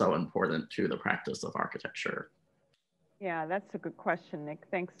as so important to the practice of architecture? Yeah, that's a good question, Nick.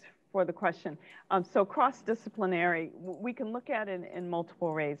 Thanks for the question. So cross-disciplinary, we can look at it in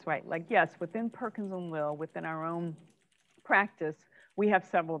multiple ways, right? Like, yes, within Perkins and Will, within our own practice, we have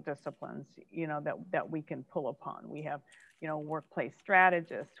several disciplines, you know, that we can pull upon. We have, you know, workplace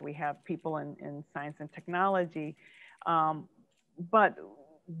strategists, we have people in science and technology, but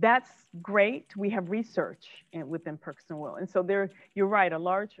that's great. We have research within Perkins and Will. And so you're right, a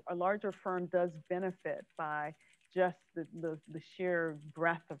larger firm does benefit by just the sheer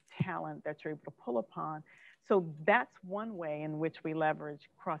breadth of talent that you're able to pull upon. So that's one way in which we leverage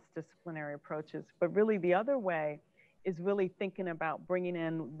cross-disciplinary approaches. But really the other way is really thinking about bringing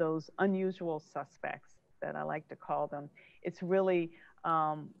in those unusual suspects that I like to call them. It's really,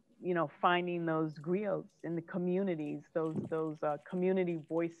 you know, finding those griots in the communities, those community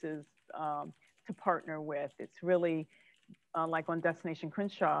voices to partner with. It's really like on Destination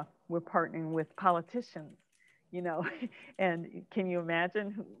Crenshaw, we're partnering with politicians, you know, and can you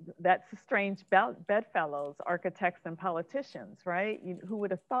imagine? That's a strange bedfellows, architects and politicians, right? Who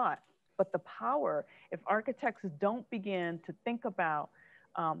would have thought? But the power, if architects don't begin to think about,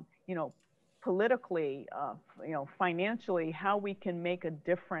 you know, politically, you know, financially, how we can make a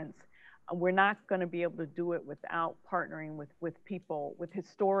difference, we're not going to be able to do it without partnering with people, with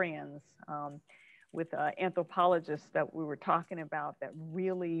historians, with anthropologists that we were talking about that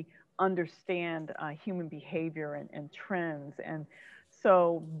really understand human behavior and trends. And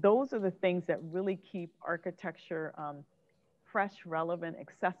so those are the things that really keep architecture fresh, relevant,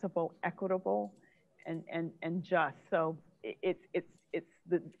 accessible, equitable, and just. So it's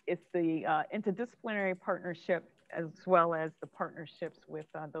the the interdisciplinary partnership as well as the partnerships with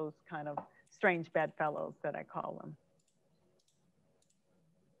those kind of strange bedfellows that I call them.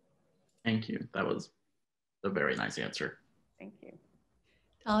 Thank you. That was a very nice answer. Thank you.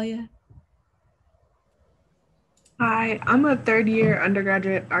 Talia? Hi, I'm a third-year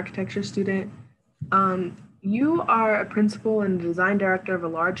undergraduate architecture student. You are a principal and design director of a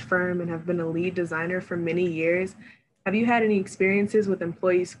large firm and have been a lead designer for many years. Have you had any experiences with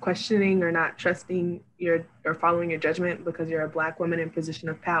employees questioning or not trusting or following your judgment because you're a Black woman in position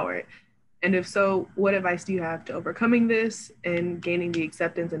of power? And if so, what advice do you have to overcoming this and gaining the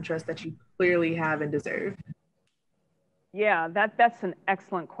acceptance and trust that you clearly have and deserve? Yeah, that's an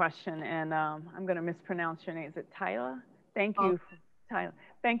excellent question, and I'm going to mispronounce your name. Is it Tyler? Thank you, Tyler.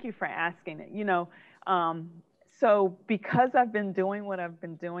 Thank you for asking it. You know, so because I've been doing what I've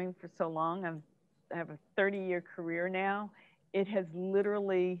been doing for so long, I have a 30-year career now. It has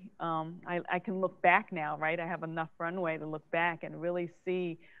literally, I can look back now, right? I have enough runway to look back and really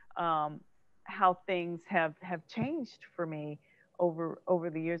see how things have changed for me over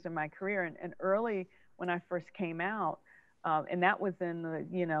the years of my career. And early when I first came out, and that was in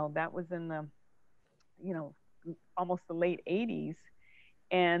the, almost the late 80s.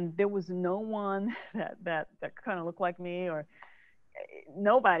 And there was no one that kind of looked like me, or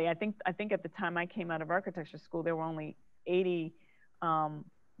nobody. I think at the time I came out of architecture school, there were only 80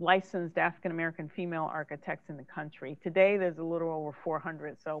 licensed African-American female architects in the country. Today, there's a little over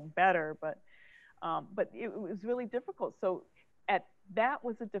 400, so better, but it was really difficult. So that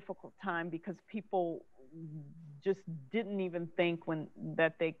was a difficult time because people just didn't even think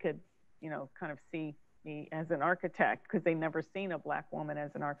that they could, kind of see me as an architect because they never seen a Black woman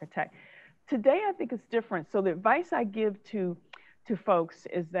as an architect. Today, I think it's different. So the advice I give to folks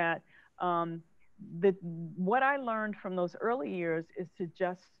is that what I learned from those early years is to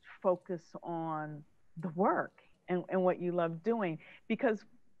just focus on the work and what you love doing, because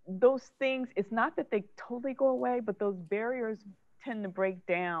those things, it's not that they totally go away, but those barriers tend to break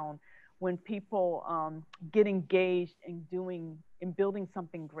down when people get engaged in building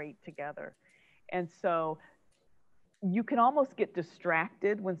something great together. And so you can almost get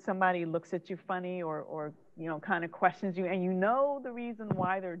distracted when somebody looks at you funny or kind of questions you, and the reason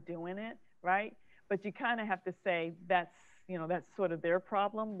why they're doing it, right? But you kind of have to say that's sort of their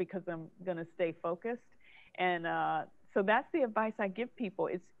problem because I'm going to stay focused. And so that's the advice I give people.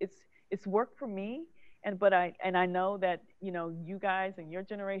 It's worked for me. But I know that, you guys and your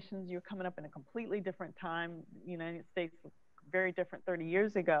generations, you're coming up in a completely different time. United States was very different 30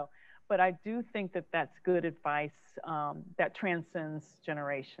 years ago. But I do think that that's good advice that transcends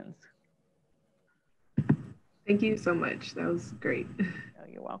generations. Thank you so much. That was great. Oh,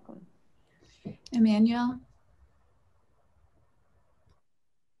 you're welcome. Emmanuel?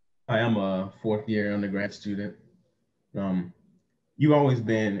 I am a fourth-year undergrad student. You've always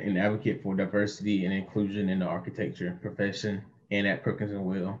been an advocate for diversity and inclusion in the architecture profession and at Perkins &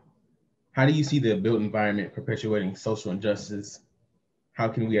 Will. How do you see the built environment perpetuating social injustice? How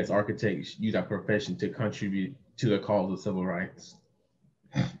can we as architects use our profession to contribute to the cause of civil rights?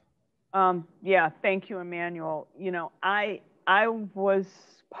 Yeah, thank you, Emmanuel. I was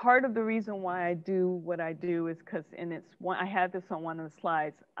part of the reason why I do what I do is because, I had this on one of the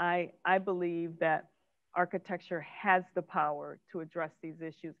slides. I believe that architecture has the power to address these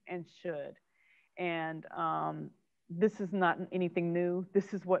issues and should. And this is not anything new.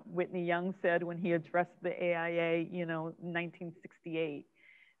 This is what Whitney Young said when he addressed the AIA, in 1968,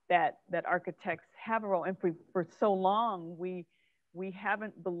 that architects have a role. And for so long, we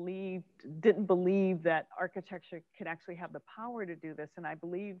didn't believe that architecture could actually have the power to do this. And I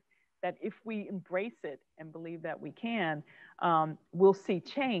believe that if we embrace it and believe that we can, we'll see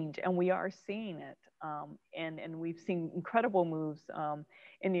change, and we are seeing it. And we've seen incredible moves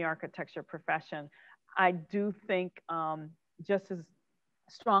in the architecture profession. I do think just as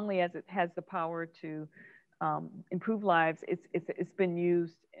strongly as it has the power to improve lives, it's been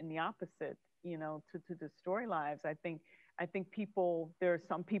used in the opposite, to destroy lives. I think there are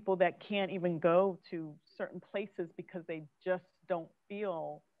some people that can't even go to certain places because they just don't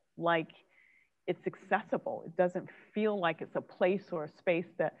feel like it's accessible. It doesn't feel like it's a place or a space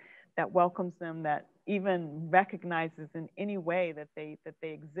that welcomes them, that even recognizes in any way that they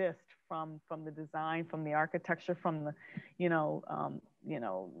exist, from the design, from the architecture, from the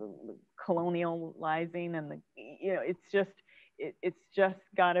colonializing, and it's just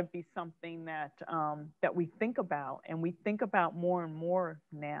got to be something that we think about, and we think about more and more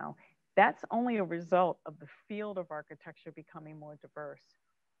now. That's only a result of the field of architecture becoming more diverse.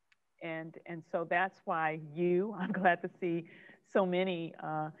 And so that's why I'm glad to see so many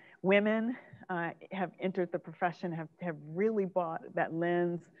women have entered the profession, have really brought that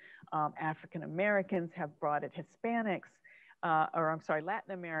lens. African Americans have brought it, Hispanics, or I'm sorry,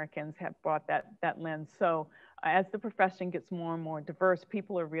 Latin Americans have brought that lens. So as the profession gets more and more diverse,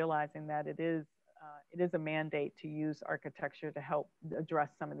 people are realizing that it is a mandate to use architecture to help address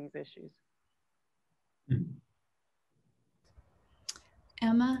some of these issues.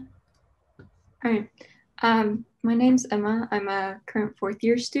 Emma? Hi, my name's Emma. I'm a current fourth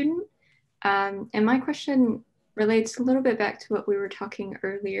year student. And my question relates a little bit back to what we were talking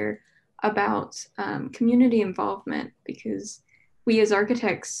earlier about community involvement, because we as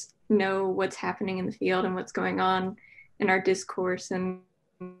architects know what's happening in the field and what's going on in our discourse and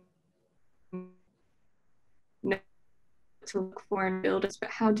know to look for and build. But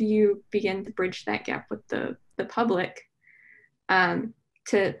how do you begin to bridge that gap with the public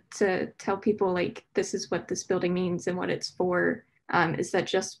to tell people like this is what this building means and what it's for? Is that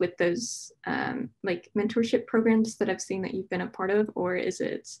just with those like mentorship programs that I've seen that you've been a part of, or is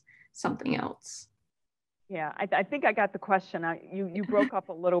it something else? Yeah, I think I got the question. You broke up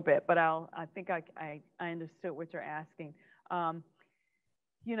a little bit, but I think I understood what you're asking.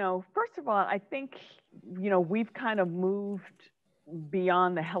 You know, first of all, I think, you know, we've kind of moved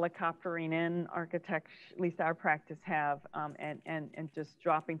beyond the helicoptering in architecture, at least our practice have, and just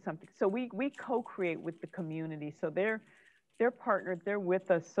dropping something. So we co-create with the community. So they're partnered, they're with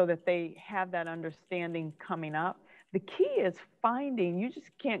us so that they have that understanding coming up. The key is finding, you just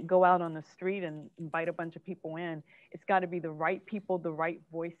can't go out on the street and invite a bunch of people in. It's got to be the right people, the right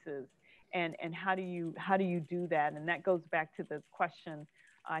voices. And how do you do that? And that goes back to the question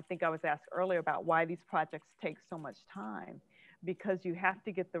I think I was asked earlier about why these projects take so much time. Because you have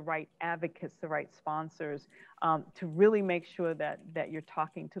to get the right advocates, the right sponsors, to really make sure that you're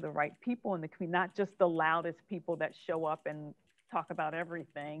talking to the right people in the community, not just the loudest people that show up and talk about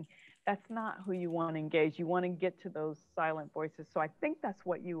everything. That's not who you want to engage. You want to get to those silent voices. So I think that's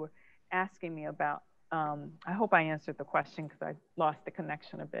what you were asking me about. I hope I answered the question because I lost the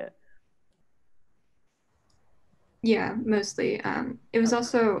connection a bit. Yeah, mostly. It was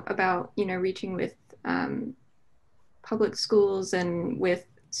also about, you know, reaching with public schools and with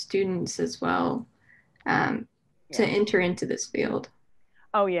students as well to enter into this field.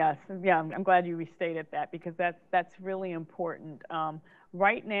 Oh yes, yeah, I'm glad you restated that because that's really important.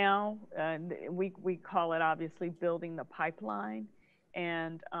 Right now, we call it obviously building the pipeline,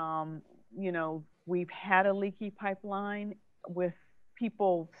 and you know, we've had a leaky pipeline with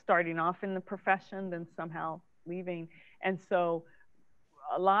people starting off in the profession, then somehow leaving, and so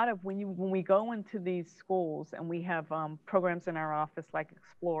a lot of when we go into these schools and we have programs in our office like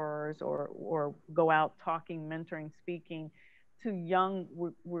explorers or go out talking, mentoring, speaking to young,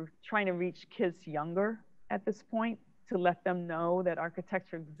 we're trying to reach kids younger at this point to let them know that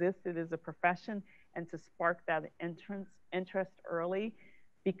architecture existed as a profession and to spark that interest early,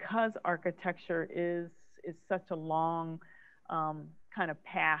 because architecture is such a long kind of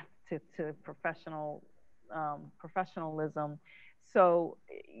path to professionalism. So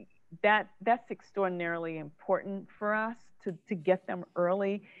that's extraordinarily important for us to get them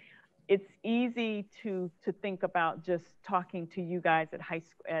early. It's easy to think about just talking to you guys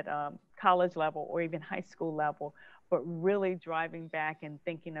at college level or even high school level, but really driving back and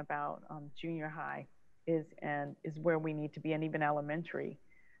thinking about junior high is where we need to be, and even elementary.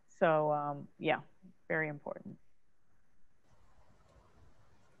 So yeah, very important.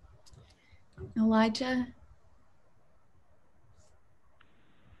 Elijah?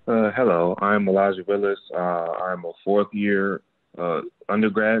 Hello, I'm Elijah Willis. I'm a fourth year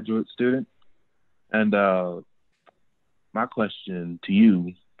undergraduate student. And my question to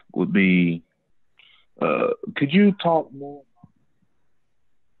you would be, could you talk more?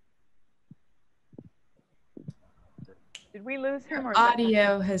 Did we lose him? Or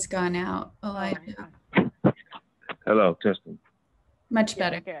audio has gone out, Elijah. Hello, testing. Much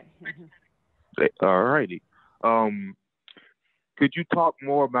better. Okay. All righty. Could you talk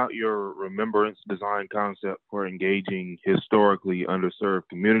more about your remembrance design concept for engaging historically underserved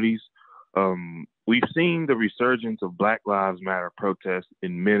communities? We've seen the resurgence of Black Lives Matter protests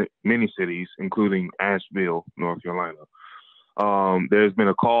in many cities, including Asheville, North Carolina. There's been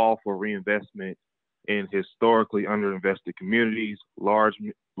a call for reinvestment in historically underinvested communities,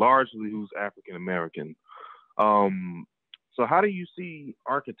 largely who's African American. So how do you see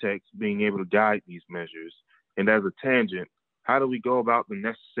architects being able to guide these measures? And as a tangent, how do we go about the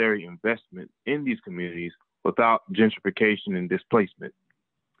necessary investment in these communities without gentrification and displacement?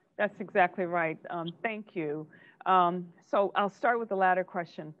 That's exactly right. Thank you. So I'll start with the latter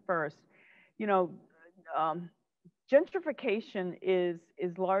question first. You know, gentrification is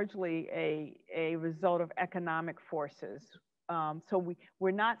largely a result of economic forces. So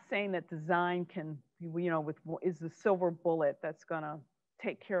we're not saying that design can, is the silver bullet that's going to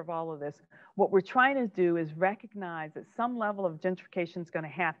take care of all of this. What we're trying to do is recognize that some level of gentrification is going to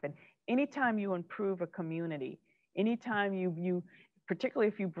happen. Anytime you improve a community, anytime you particularly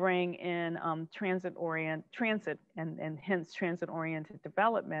if you bring in transit and hence transit-oriented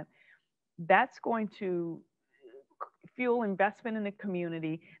development, that's going to fuel investment in the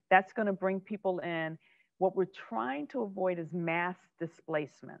community. That's going to bring people in. What we're trying to avoid is mass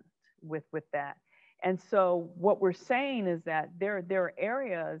displacement with that. And so what we're saying is that there are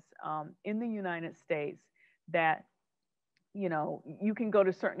areas in the United States that, you can go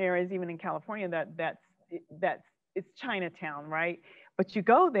to certain areas, even in California, that's it's Chinatown, right? But you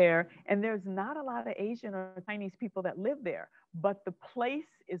go there and there's not a lot of Asian or Chinese people that live there, but the place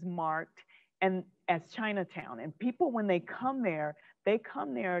is marked and as Chinatown. And people, when they come there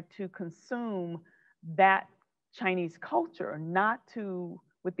to consume that Chinese culture, not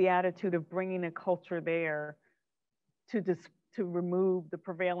with the attitude of bringing a culture there to remove the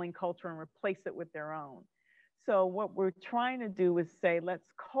prevailing culture and replace it with their own. So what we're trying to do is say, let's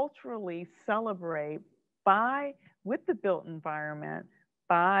culturally celebrate with the built environment,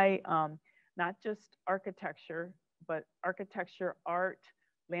 by not just architecture, but architecture, art,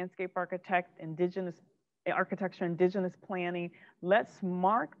 landscape architect, indigenous architecture, indigenous planning. Let's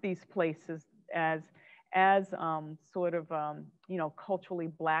mark these places as sort of culturally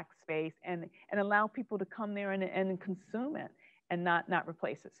Black space and allow people to come there and consume it and not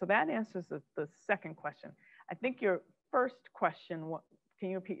replace it. So that answers the second question. I think your first question, can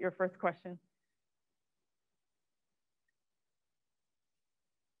you repeat your first question?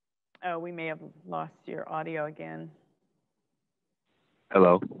 Oh, we may have lost your audio again.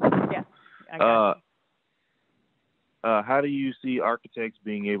 Hello. Yeah, I got you. How do you see architects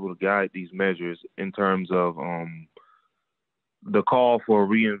being able to guide these measures in terms of the call for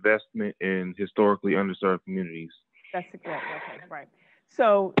reinvestment in historically underserved communities? That's exactly, okay, right.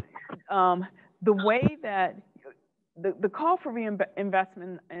 So the way that the call for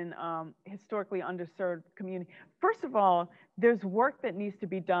reinvestment in historically underserved communities, first of all, there's work that needs to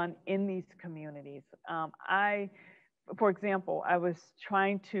be done in these communities. For example, I was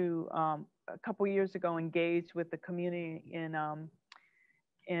trying to, a couple years ago, engage with the community in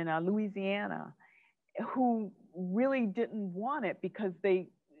Louisiana who really didn't want it because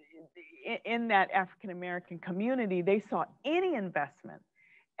in that African-American community, they saw any investment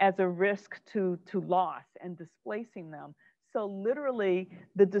as a risk to loss and displacing them. So literally,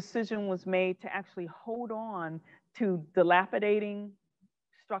 the decision was made to actually hold on to dilapidating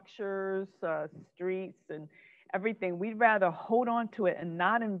structures, streets, and everything. We'd rather hold on to it and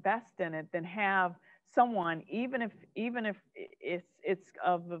not invest in it than have someone, even if it's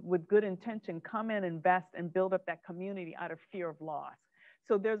with good intention, come in, invest, and build up that community out of fear of loss.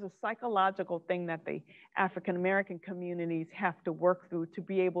 So there's a psychological thing that the African-American communities have to work through to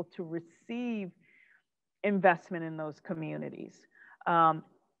be able to receive investment in those communities.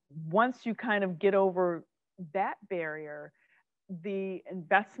 Once you kind of get over that barrier, the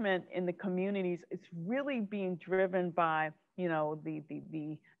investment in the communities is really being driven by,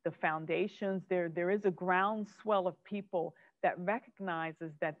 the foundations. There is a groundswell of people that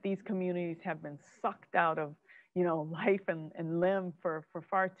recognizes that these communities have been sucked out of life and limb for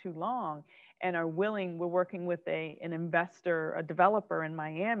far too long, and are willing. We're working with an investor, a developer in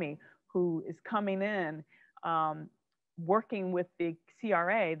Miami, who is coming in, working with the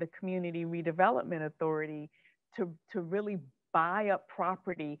CRA, the Community Redevelopment Authority, to really buy up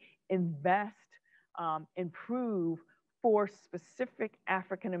property, invest, improve for specific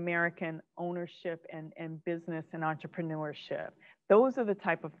African-American ownership and business and entrepreneurship. Those are the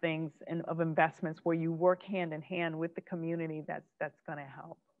type of things of investments where you work hand in hand with the community that's going to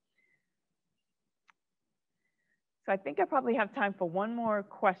help. So I think I probably have time for one more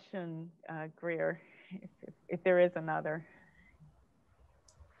question, Greer, if there is another.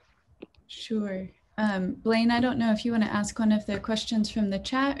 Sure. Blaine, I don't know if you want to ask one of the questions from the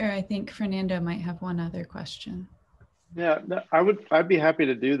chat, or I think Fernando might have one other question. Yeah, I'd be happy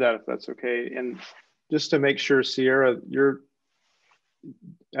to do that if that's okay. And just to make sure, Sierra,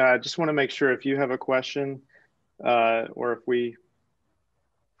 just want to make sure if you have a question, or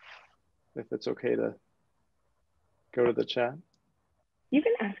if it's okay to go to the chat. You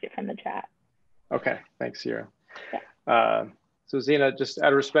can ask it from the chat. Okay, thanks, Sierra. Yeah. So Zena, just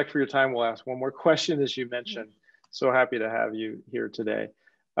out of respect for your time, we'll ask one more question, as you mentioned. So happy to have you here today.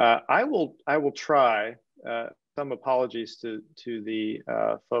 I will try. Some apologies to the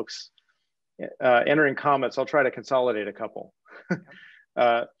folks entering comments. I'll try to consolidate a couple.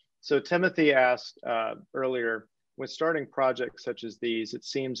 So Timothy asked earlier, when starting projects such as these, it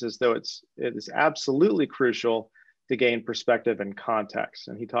seems as though it is absolutely crucial to gain perspective and context.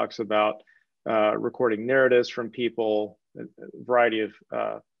 And he talks about recording narratives from people, a variety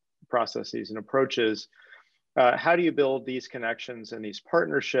of processes and approaches. How do you build these connections and these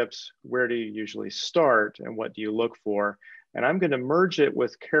partnerships? Where do you usually start and what do you look for? And I'm going to merge it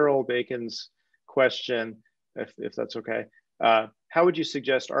with Carol Bacon's question, if that's okay. How would you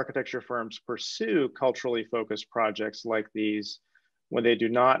suggest architecture firms pursue culturally focused projects like these when they do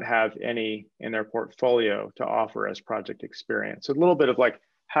not have any in their portfolio to offer as project experience? So a little bit of like,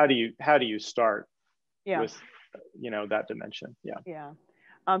 how do you start with, that dimension? Yeah.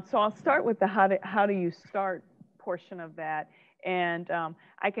 So I'll start with the how do you start portion of that. And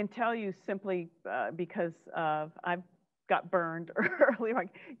I can tell you simply because I've got burned early. Like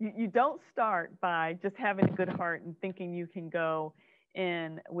you don't start by just having a good heart and thinking you can go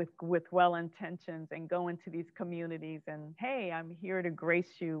in with well intentions and go into these communities and, hey, I'm here to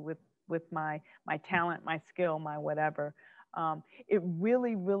grace you with my talent, my skill, my whatever. It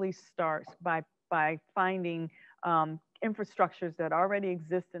really starts by finding infrastructures that already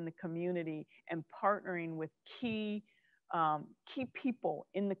exist in the community and partnering with key people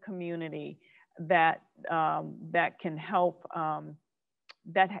in the community that can help,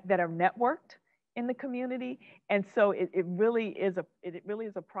 that are networked in the community. And so it really is a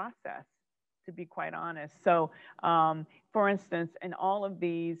process, to be quite honest. So for instance, in all of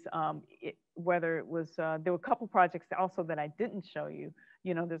these, whether it was, there were a couple projects also that I didn't show you.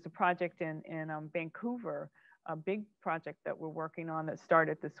 There's a project in Vancouver, a big project that we're working on that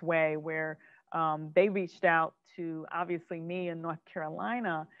started this way, where they reached out to, obviously, me in North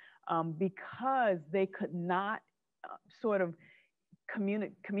Carolina, because they could not sort of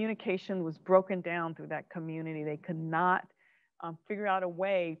communication was broken down through that community. They could not figure out a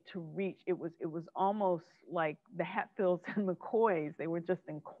way to reach. It was almost like the Hatfields and McCoys. They were just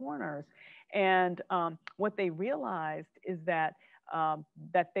in corners. And what they realized is that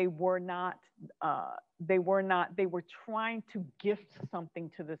they were trying to gift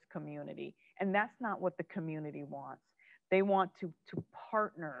something to this community. And that's not what the community wants. They want to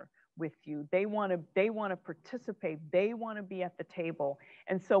partner with you. They want to participate. They want to be at the table.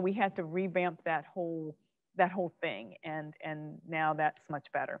 And so we had to revamp that whole thing. And now that's much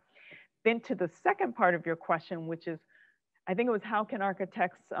better. Then to the second part of your question, which is, I think it was, how can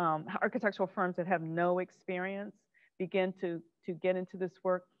architectural firms that have no experience begin to get into this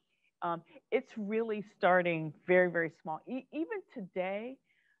work? It's really starting very, very small. Even today,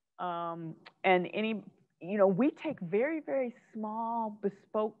 and we take very, very small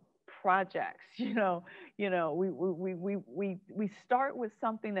bespoke projects. We start with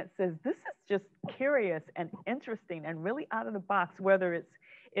something that says, this is just curious and interesting and really out of the box, whether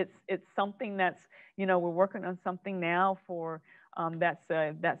it's something that's, we're working on something now for, that's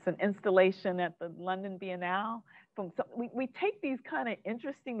an installation at the London Biennale. We take these kind of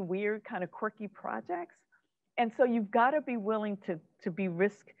interesting, weird, kind of quirky projects. And so you've got to be willing to be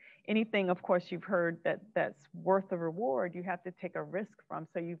risk. Anything, of course, you've heard that's worth a reward, you have to take a risk from.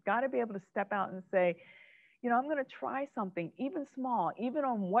 So you've got to be able to step out and say, I'm going to try something, even small, even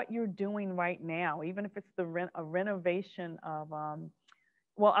on what you're doing right now, even if it's a renovation of,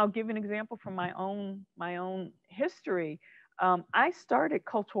 well, I'll give an example from my own history. I started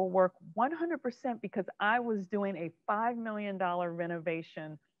cultural work 100% because I was doing a $5 million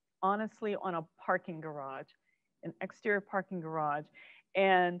renovation, honestly, on a parking garage, an exterior parking garage.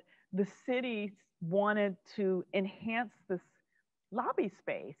 And the city wanted to enhance this lobby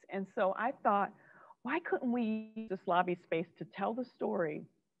space. And so I thought, why couldn't we use this lobby space to tell the story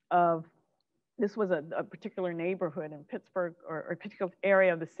of, this was a particular neighborhood in Pittsburgh, or a particular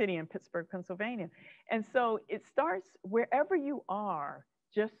area of the city in Pittsburgh, Pennsylvania. And so it starts wherever you are,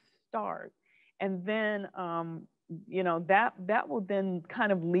 just start. And then, that will then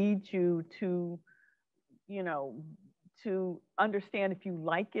kind of lead you to, to understand if you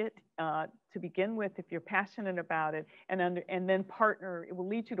like it to begin with, if you're passionate about it, and then partner. It will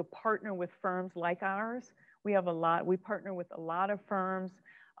lead you to partner with firms like ours. We partner with a lot of firms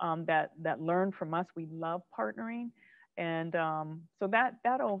that learn from us. We love partnering. And so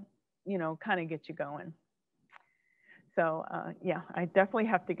that'll, kind of get you going. So yeah, I definitely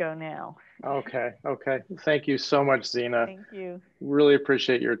have to go now. Okay. Thank you so much, Zena. Thank you. Really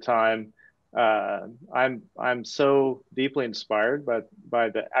appreciate your time. I'm so deeply inspired by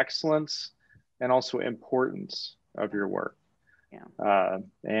the excellence and also importance of your work. Yeah.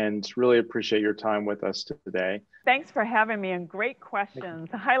 And really appreciate your time with us today. Thanks for having me, and great questions.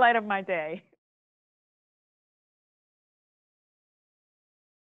 The highlight of my day.